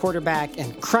Evening Quarterback,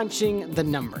 and Crunching the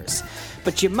Numbers.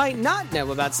 But you might not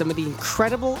know about some of the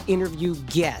incredible interview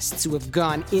guests who have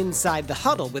gone inside the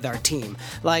huddle with our team,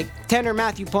 like tenor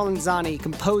Matthew Polenzani,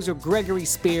 composer Gregory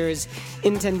Spears,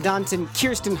 intendantin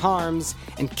Kirsten Harms,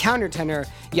 and countertenor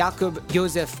Jakub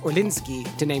Josef Orlinski,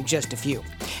 to name just a few.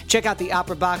 Check out the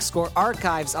Opera Box Score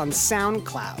archives on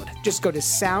SoundCloud. Just go to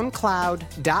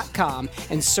soundcloud.com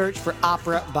and search for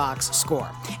Opera Box Score.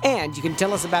 And you can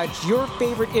tell us about your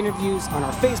favorite interviews on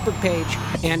our Facebook page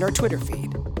and our Twitter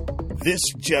feed. This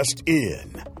just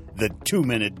in, the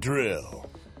 2-minute drill.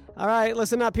 All right,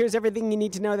 listen up. Here's everything you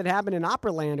need to know that happened in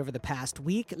Operaland over the past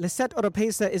week. Lisette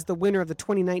Oropesa is the winner of the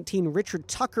 2019 Richard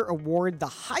Tucker Award. The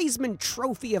Heisman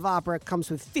Trophy of Opera comes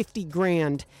with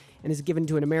 $50,000 and is given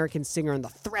to an American singer on the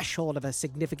threshold of a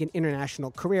significant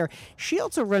international career. She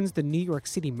also runs the New York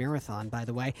City Marathon, by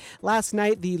the way. Last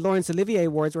night, the Laurence Olivier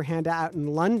Awards were handed out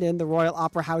in London. The Royal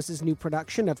Opera House's new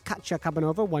production of Katja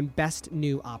Kabanova won Best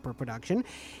New Opera Production.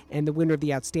 And the winner of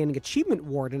the Outstanding Achievement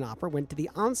Award in Opera went to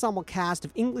the ensemble cast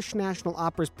of English National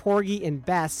Opera's Porgy and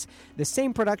Bess, the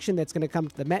same production that's going to come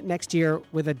to the Met next year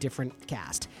with a different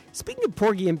cast. Speaking of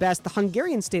Porgy and Bess, the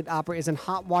Hungarian State Opera is in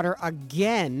hot water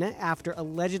again after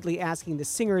allegedly asking the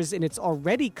singers in its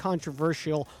already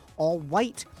controversial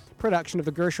all-white production of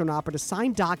the Gershwin opera to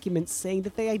sign documents saying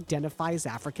that they identify as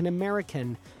African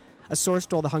American. A source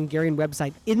told the Hungarian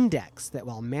website Index that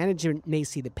while management may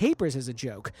see the papers as a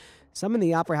joke, some in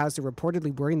the opera house are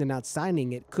reportedly worrying that not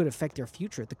signing it could affect their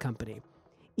future at the company.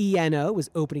 ENO is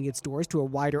opening its doors to a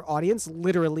wider audience.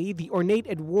 Literally, the ornate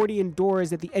Edwardian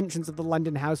doors at the entrance of the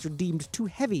London house are deemed too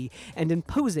heavy and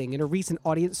imposing in a recent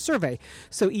audience survey.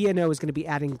 So ENO is going to be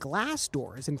adding glass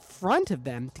doors in front of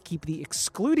them to keep the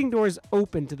excluding doors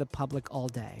open to the public all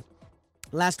day.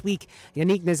 Last week,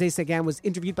 Yannick Nézet-Séguin was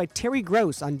interviewed by Terry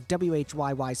Gross on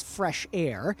WHYY's Fresh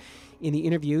Air. In the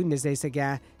interview,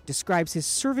 Nézet-Séguin describes his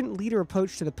servant leader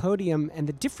approach to the podium and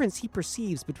the difference he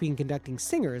perceives between conducting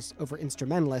singers over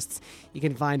instrumentalists. You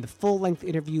can find the full-length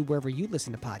interview wherever you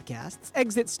listen to podcasts.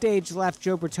 Exit stage left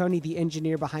Joe Bertoni, the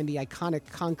engineer behind the iconic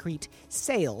concrete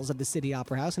sails of the City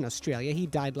Opera House in Australia. He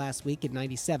died last week at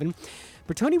 97.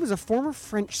 Bertoni was a former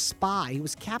French spy who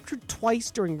was captured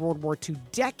twice during World War II,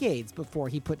 decades before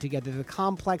he put together the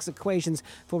complex equations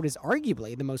for what is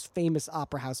arguably the most famous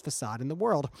opera house facade in the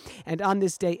world. And on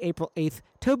this day, April 8th,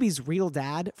 Toby's real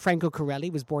dad, Franco Corelli,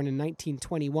 was born in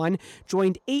 1921,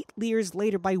 joined 8 years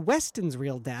later by Weston's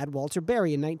real dad, Walter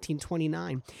Berry, in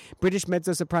 1929. British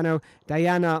mezzo-soprano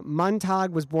Diana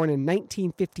Montag was born in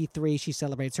 1953. She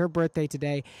celebrates her birthday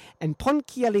today. And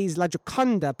Ponchielli's La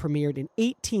Gioconda premiered in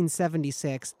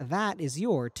 1876. That is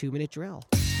your 2-minute drill.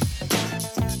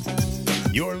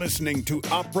 You're listening to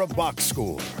Opera Box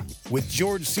Score with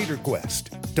George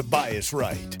Cedarquist, Tobias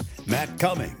Wright, Matt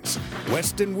Cummings,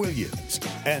 Weston Williams,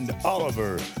 and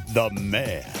Oliver the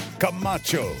Man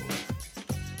Camacho.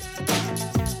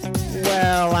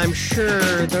 Well, I'm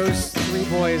sure those 3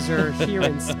 boys are here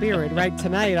in spirit right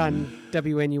tonight on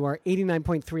WNUR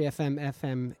 89.3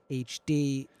 FM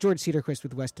HD. George Cedarquist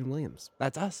with Weston Williams.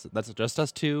 That's us. That's just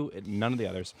us two, none of the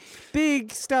others.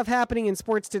 Big stuff happening in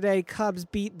sports today. Cubs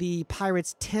beat the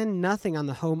Pirates 10-0 on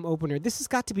the home opener. This has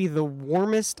got to be the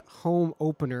warmest home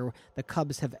opener the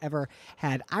Cubs have ever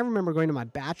had. I remember going to my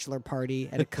bachelor party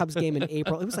at a Cubs game in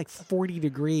April. It was like 40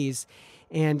 degrees.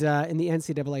 And in the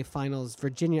NCAA finals,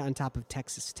 Virginia on top of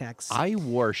Texas Tech. I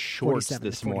wore shorts 47 to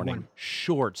this 41. morning.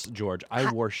 Shorts, George. I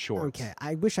wore shorts. Okay,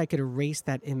 I wish I could erase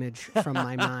that image from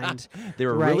my mind. They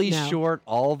were right really now. short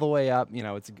all the way up.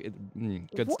 It's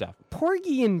good stuff.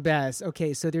 Porgy and Bess.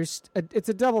 Okay, so it's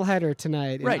a doubleheader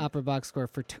tonight in Right. Opera Box Score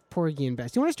for Porgy and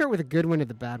Bess. You want to start with a good one or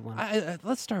the bad one?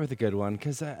 Let's start with a good one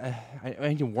because I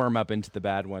need to warm up into the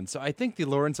bad one. So I think the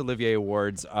Laurence Olivier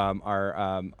Awards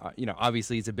are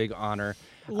obviously it's a big honor.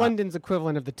 London's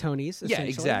equivalent of the Tonys. Yeah, essentially.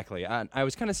 exactly. I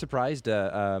was kind of surprised,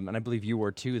 and I believe you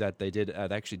were too, that they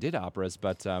actually did operas,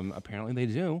 but apparently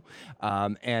they do.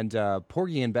 And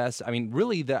Porgy and Bess. I mean,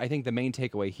 really, I think the main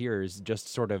takeaway here is just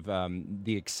sort of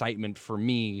the excitement for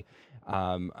me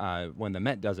when the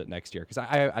Met does it next year, because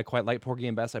I quite like Porgy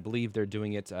and Bess. I believe they're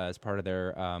doing it as part of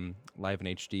their Live in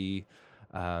HD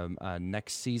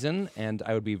next season, and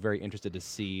I would be very interested to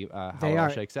see how it all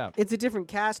shakes out. It's a different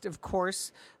cast, of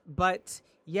course, but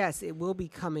yes, it will be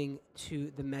coming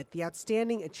to the Met. The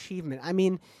outstanding achievement. I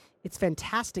mean, it's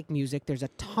fantastic music. There's a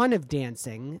ton of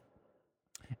dancing.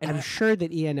 And I'm sure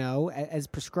that ENO, as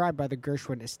prescribed by the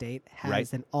Gershwin estate,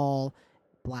 has an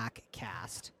all-black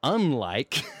cast.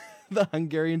 Unlike the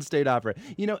Hungarian State Opera.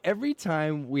 Every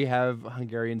time we have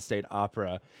Hungarian State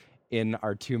Opera in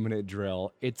our 2-minute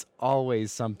drill, it's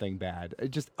always something bad.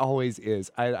 It just always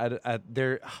is.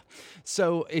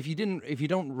 So if you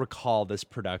don't recall this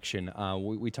production,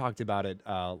 we talked about it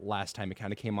last time. It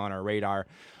kind of came on our radar.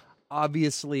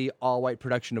 Obviously, all-white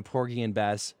production of Porgy and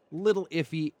Bess, little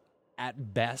iffy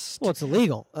at best. Well, it's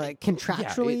illegal.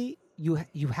 Contractually,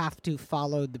 you have to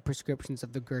follow the prescriptions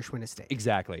of the Gershwin estate.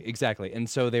 Exactly. And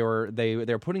so they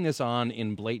were putting this on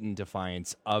in blatant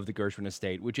defiance of the Gershwin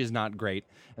estate, which is not great.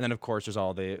 And then of course there's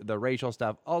all the racial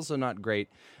stuff, also not great.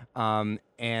 At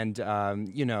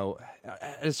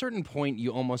a certain point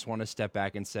you almost want to step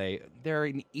back and say they're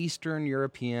an Eastern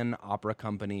European opera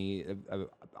company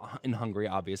in Hungary.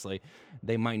 Obviously,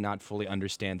 they might not fully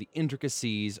understand the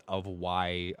intricacies of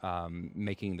why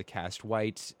making the cast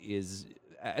white is,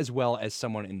 as well as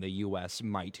someone in the U.S.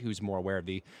 might, who's more aware of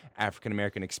the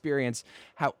African-American experience.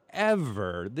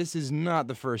 However, this is not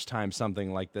the first time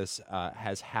something like this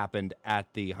has happened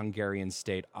at the Hungarian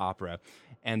State Opera.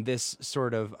 And this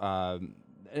sort of...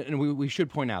 and we should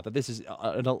point out that this is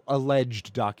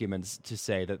alleged documents to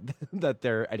say that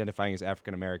they're identifying as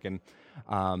African-American.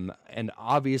 And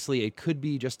obviously it could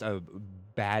be just a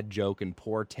bad joke and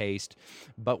poor taste.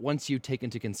 But once you take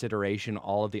into consideration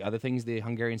all of the other things the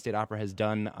Hungarian State Opera has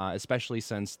done, especially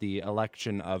since the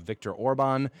election of Viktor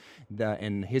Orban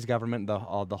and his government, the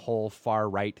whole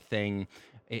far-right thing,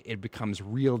 it becomes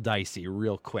real dicey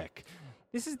real quick.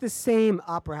 This is the same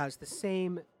opera house, the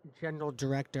same general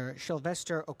director,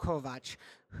 Sylvester Okovac,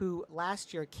 who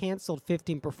last year canceled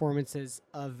 15 performances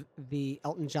of the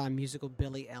Elton John musical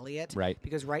Billy Elliot. Right.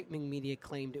 Because right-wing media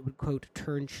claimed it would, quote,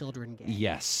 turn children gay.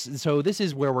 Yes. So this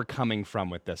is where we're coming from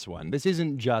with this one. This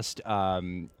isn't just,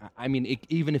 even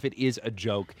if it is a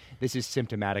joke, this is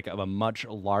symptomatic of a much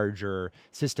larger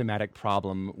systematic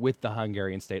problem with the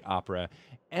Hungarian State Opera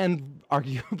and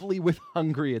arguably with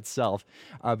Hungary itself,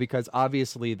 because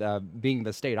obviously being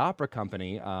the state opera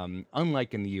company,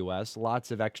 unlike in the U.S.,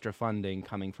 lots of extra funding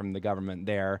coming from the government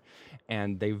there,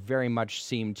 and they very much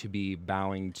seem to be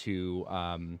bowing to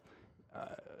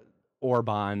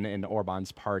Orban and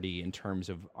Orban's party in terms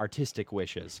of artistic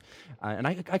wishes. And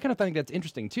I kind of think that's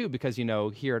interesting, too, because,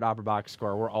 here at Opera Box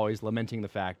Score, we're always lamenting the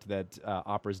fact that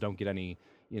operas don't get any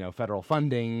federal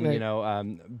funding,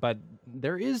 right. But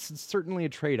there is certainly a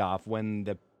trade-off when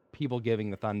the people giving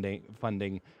the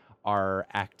funding are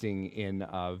acting in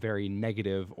a very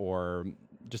negative or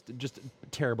just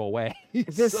terrible way.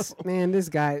 This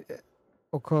guy,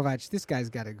 Okovac, this guy's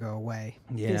got to go away.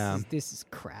 Yeah. This is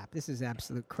crap. This is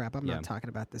absolute crap. I'm not talking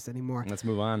about this anymore. Let's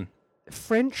move on.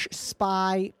 French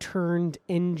spy turned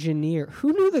engineer.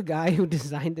 Who knew the guy who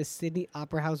designed the Sydney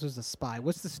Opera House was a spy?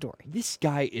 What's the story? This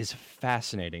guy is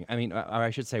fascinating. I mean, I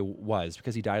should say was,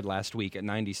 because he died last week at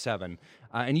 97.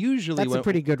 And usually... That's a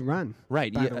pretty good run,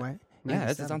 right, by the way.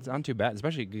 Yeah, that's not too bad,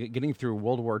 especially getting through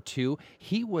World War II.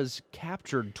 He was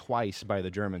captured twice by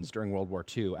the Germans during World War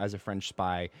II as a French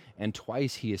spy, and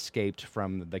twice he escaped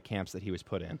from the camps that he was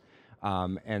put in.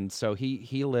 And so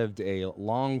he lived a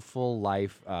long, full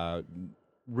life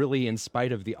really, in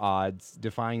spite of the odds,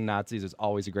 defying Nazis is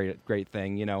always a great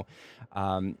thing, you know.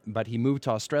 But he moved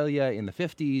to Australia in the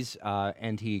 50s,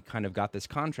 and he kind of got this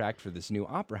contract for this new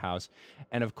opera house.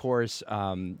 And of course,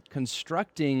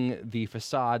 constructing the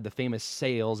facade, the famous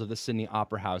sails of the Sydney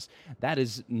Opera House, that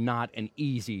is not an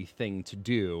easy thing to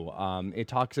do. It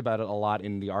talks about it a lot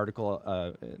in the article,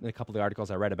 in a couple of the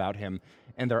articles I read about him,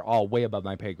 and they're all way above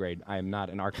my pay grade. I am not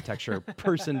an architecture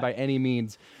person by any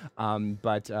means,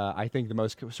 but I think the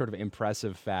most sort of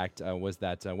impressive fact was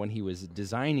that when he was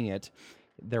designing it,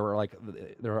 there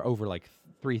were over like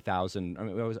 3,000. I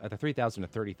mean, it was at the 3,000 to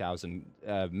 30,000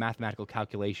 mathematical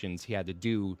calculations he had to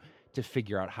do to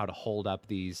figure out how to hold up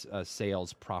these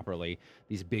sails properly,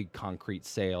 these big concrete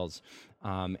sails.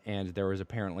 And there was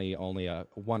apparently only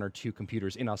one or two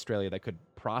computers in Australia that could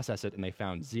process it, and they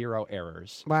found 0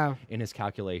 errors. Wow. In his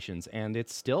calculations. And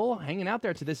it's still hanging out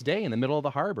there to this day in the middle of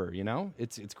the harbor, you know?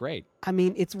 It's great. I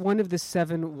mean, it's one of the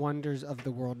 7 wonders of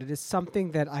the world. It is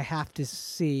something that I have to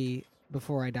see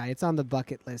before I die. It's on the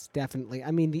bucket list, definitely.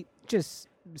 I mean, just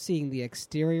seeing the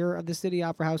exterior of the City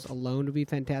Opera House alone would be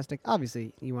fantastic.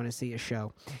 Obviously, you want to see a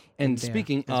show. And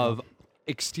speaking of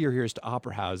exteriors to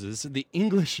opera houses, the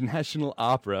English National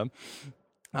Opera,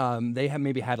 they have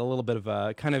maybe had a little bit of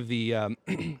a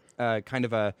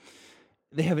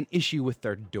they have an issue with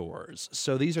their doors.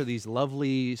 So these are these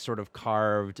lovely sort of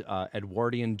carved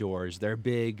Edwardian doors. They're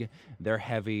big, they're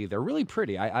heavy, they're really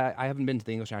pretty. I haven't been to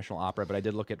the English National Opera, but I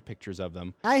did look at pictures of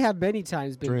them. I have many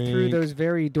times been through those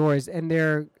very doors, and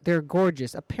they're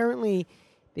gorgeous. Apparently,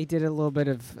 they did a little bit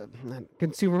of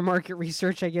consumer market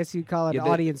research, I guess you'd call it,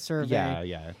 audience survey.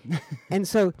 Yeah. And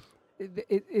so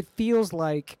it feels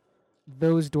like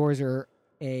those doors are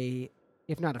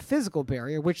if not a physical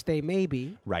barrier, which they may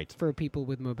be right for people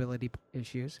with mobility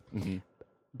issues, mm-hmm.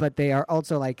 but they are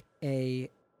also like a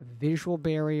visual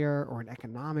barrier or an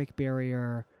economic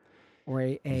barrier or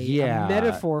a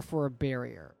metaphor for a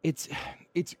barrier. It's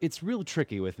real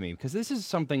tricky with me because this is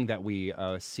something that we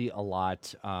see a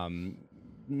lot,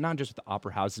 not just with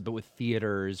opera houses, but with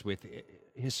theaters, with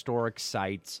historic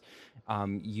sites.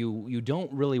 You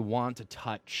don't really want to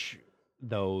touch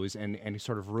those and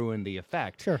sort of ruin the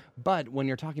effect. Sure. But when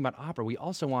you're talking about opera, we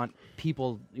also want we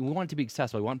want it to be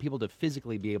accessible. We want people to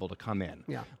physically be able to come in.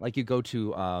 Yeah. Like you go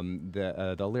to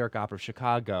the Lyric Opera of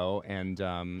Chicago, and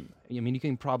I mean, you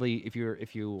can probably, if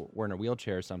you were in a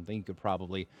wheelchair or something, you could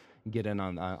probably get in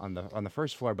on the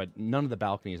first floor, but none of the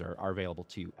balconies are available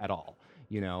to you at all.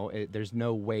 You know, there's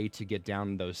no way to get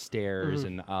down those stairs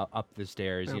and up the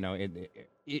stairs. Yeah. You know,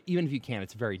 even if you can,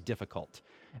 it's very difficult.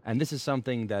 And this is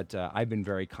something that I've been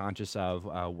very conscious of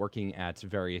working at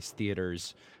various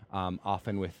theaters,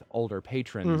 often with older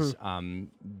patrons,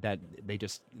 that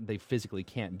they physically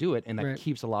can't do it, and that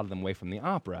keeps a lot of them away from the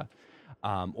opera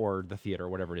or the theater,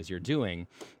 whatever it is you're doing.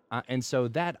 And so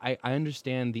that I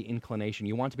understand the inclination.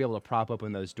 You want to be able to prop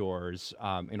open those doors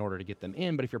in order to get them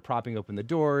in, but if you're propping open the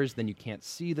doors, then you can't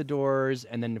see the doors.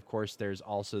 And then, of course, there's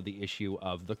also the issue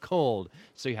of the cold.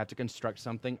 So you have to construct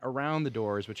something around the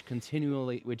doors, which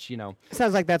you know. It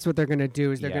sounds like that's what they're going to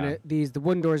do. Is the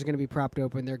wooden doors are going to be propped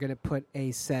open. They're going to put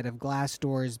a set of glass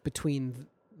doors between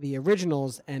the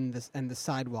originals and the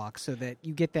sidewalk, so that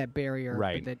you get that barrier,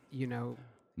 right? But that you know.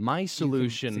 My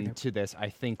solution to this, I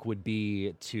think, would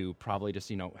be to probably just,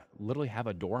 literally have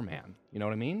a doorman. You know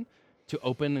what I mean? To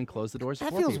open and close the doors for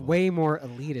people. That feels way more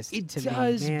elitist to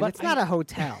me, man. But it's not a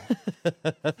hotel.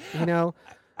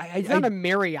 It's not a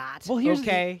Marriott. Well, here's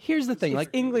the thing. It's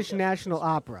English National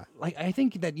Opera. Like, I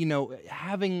think that,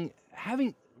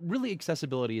 having really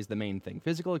accessibility is the main thing,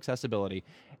 physical accessibility.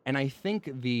 And I think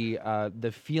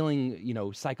the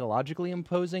feeling, psychologically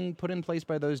imposing put in place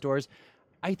by those doors,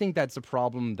 I think that's a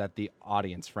problem that the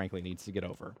audience, frankly, needs to get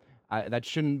over. That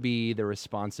shouldn't be the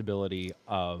responsibility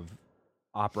of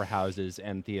opera houses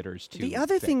and theaters to The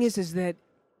other thing is that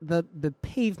the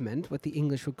pavement, what the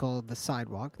English would call the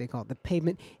sidewalk, they call it the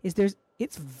pavement,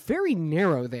 it's very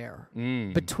narrow there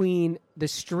between the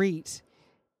street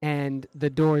and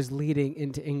the doors leading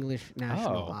into English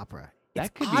National Opera. It's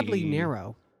oddly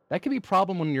narrow. That could be a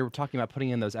problem when you're talking about putting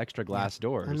in those extra glass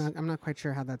doors. I'm not quite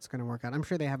sure how that's going to work out. I'm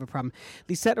sure they have a problem.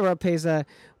 Lisette Oropeza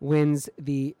wins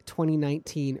the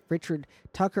 2019 Richard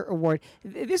Tucker Award.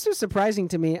 This was surprising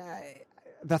to me.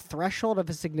 The threshold of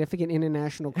a significant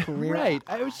international career. Right.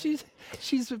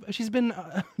 She's been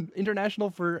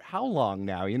international for how long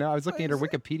now? I was looking at her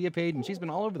Wikipedia page, and she's been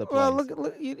all over the place. Well,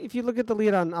 look, if you look at the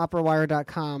lead on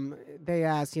OperaWire.com, they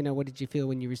asked, what did you feel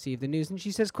when you received the news? And she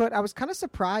says, quote, "I was kind of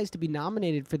surprised to be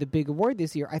nominated for the big award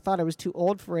this year. I thought I was too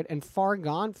old for it and far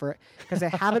gone for it because I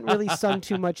haven't really sung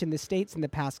too much in the States in the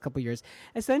past couple years."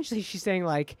 Essentially, she's saying,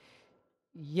 like,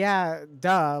 Yeah,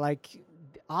 duh. Like,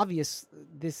 obvious.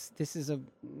 There's a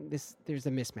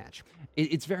mismatch.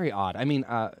 It's very odd. I mean,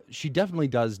 she definitely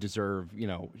does deserve.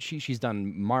 She's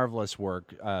done marvelous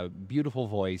work, beautiful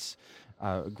voice,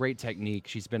 great technique.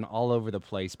 She's been all over the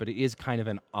place, but it is kind of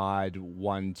an odd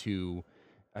one to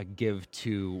give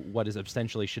to what is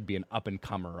essentially should be an up and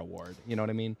comer award. You know what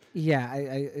I mean? Yeah,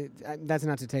 I that's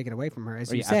not to take it away from her,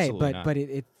 as you yeah, say, absolutely but not.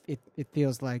 it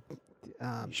feels like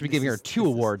Should be giving her two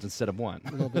awards instead of one.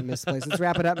 A little bit misplaced. Let's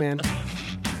wrap it up, man.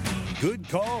 Good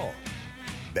call.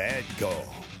 Bad call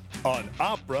on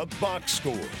Opera Box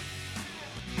Score.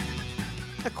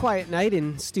 A quiet night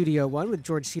in Studio One with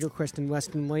George Cedarquist and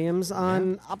Weston Williams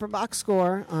on Opera Box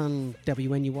Score on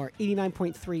WNUR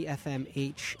 89.3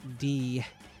 FM HD.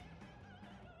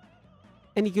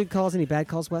 Any good calls, any bad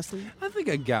calls, Wesley? I think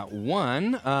I got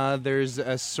one. There's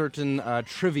a certain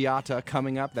Triviata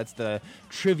coming up. That's the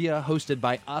trivia hosted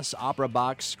by us, Opera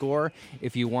Box Score.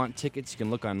 If you want tickets, you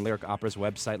can look on Lyric Opera's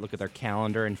website, look at their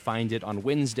calendar, and find it on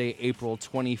Wednesday, April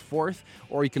 24th.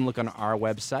 Or you can look on our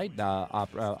website,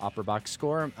 Opera Box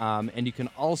Score. And you can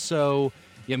also...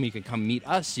 you can come meet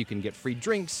us. You can get free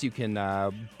drinks. You can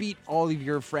beat all of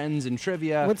your friends in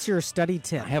trivia. What's your study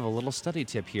tip? I have a little study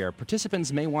tip here.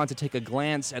 Participants may want to take a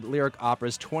glance at Lyric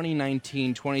Opera's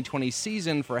 2019-2020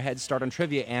 season for a head start on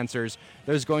trivia answers.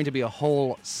 There's going to be a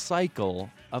whole cycle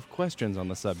of questions on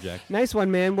the subject. Nice one,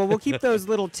 man. Well, we'll keep those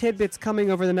little tidbits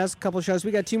coming over the next couple shows.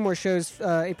 We got two more shows,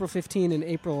 April 15 and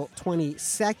April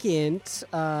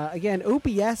 22nd. Again,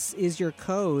 OPS is your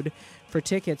code for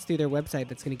tickets through their website.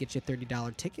 That's going to get you a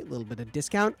 $30 ticket, a little bit of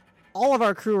discount. All of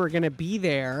our crew are going to be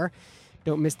there.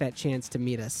 Don't miss that chance to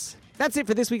meet us. That's it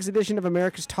for this week's edition of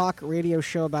America's Talk radio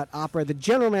show about opera. The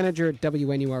general manager at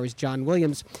WNUR is John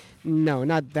Williams. No,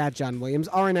 not that John Williams.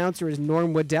 Our announcer is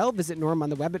Norm Waddell. Visit Norm on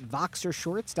the web at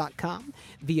voxershorts.com,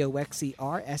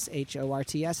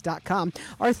 VOXERSHORTS.com.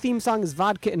 Our theme song is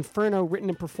Vodka Inferno, written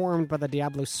and performed by the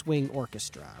Diablo Swing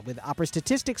Orchestra, with opera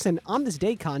statistics and on this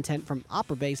day content from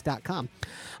operabase.com.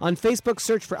 On Facebook,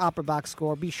 search for Opera Box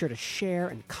Score. Be sure to share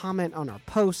and comment on our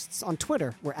posts. On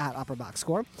Twitter, we're at Opera Box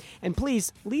Score. And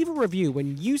please leave a review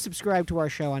when you subscribe to our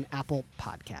show on Apple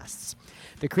Podcasts.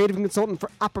 The creative consultant for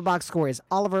Opera Box Score is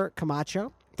Oliver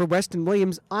Camacho. For Weston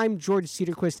Williams, I'm George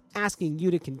Cedarquist, asking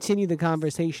you to continue the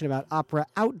conversation about opera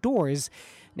outdoors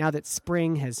now that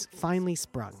spring has finally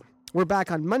sprung. We're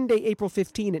back on Monday, April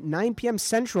 15 at 9 p.m.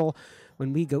 Central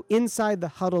when we go inside the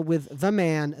huddle with the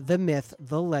man, the myth,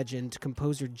 the legend,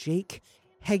 composer Jake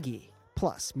Heggie.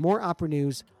 Plus, more opera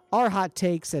news, our hot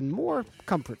takes, and more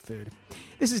comfort food.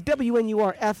 This is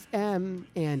WNUR FM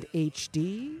and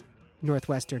HD,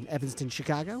 Northwestern Evanston,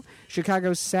 Chicago,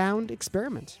 Chicago's sound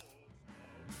experiment.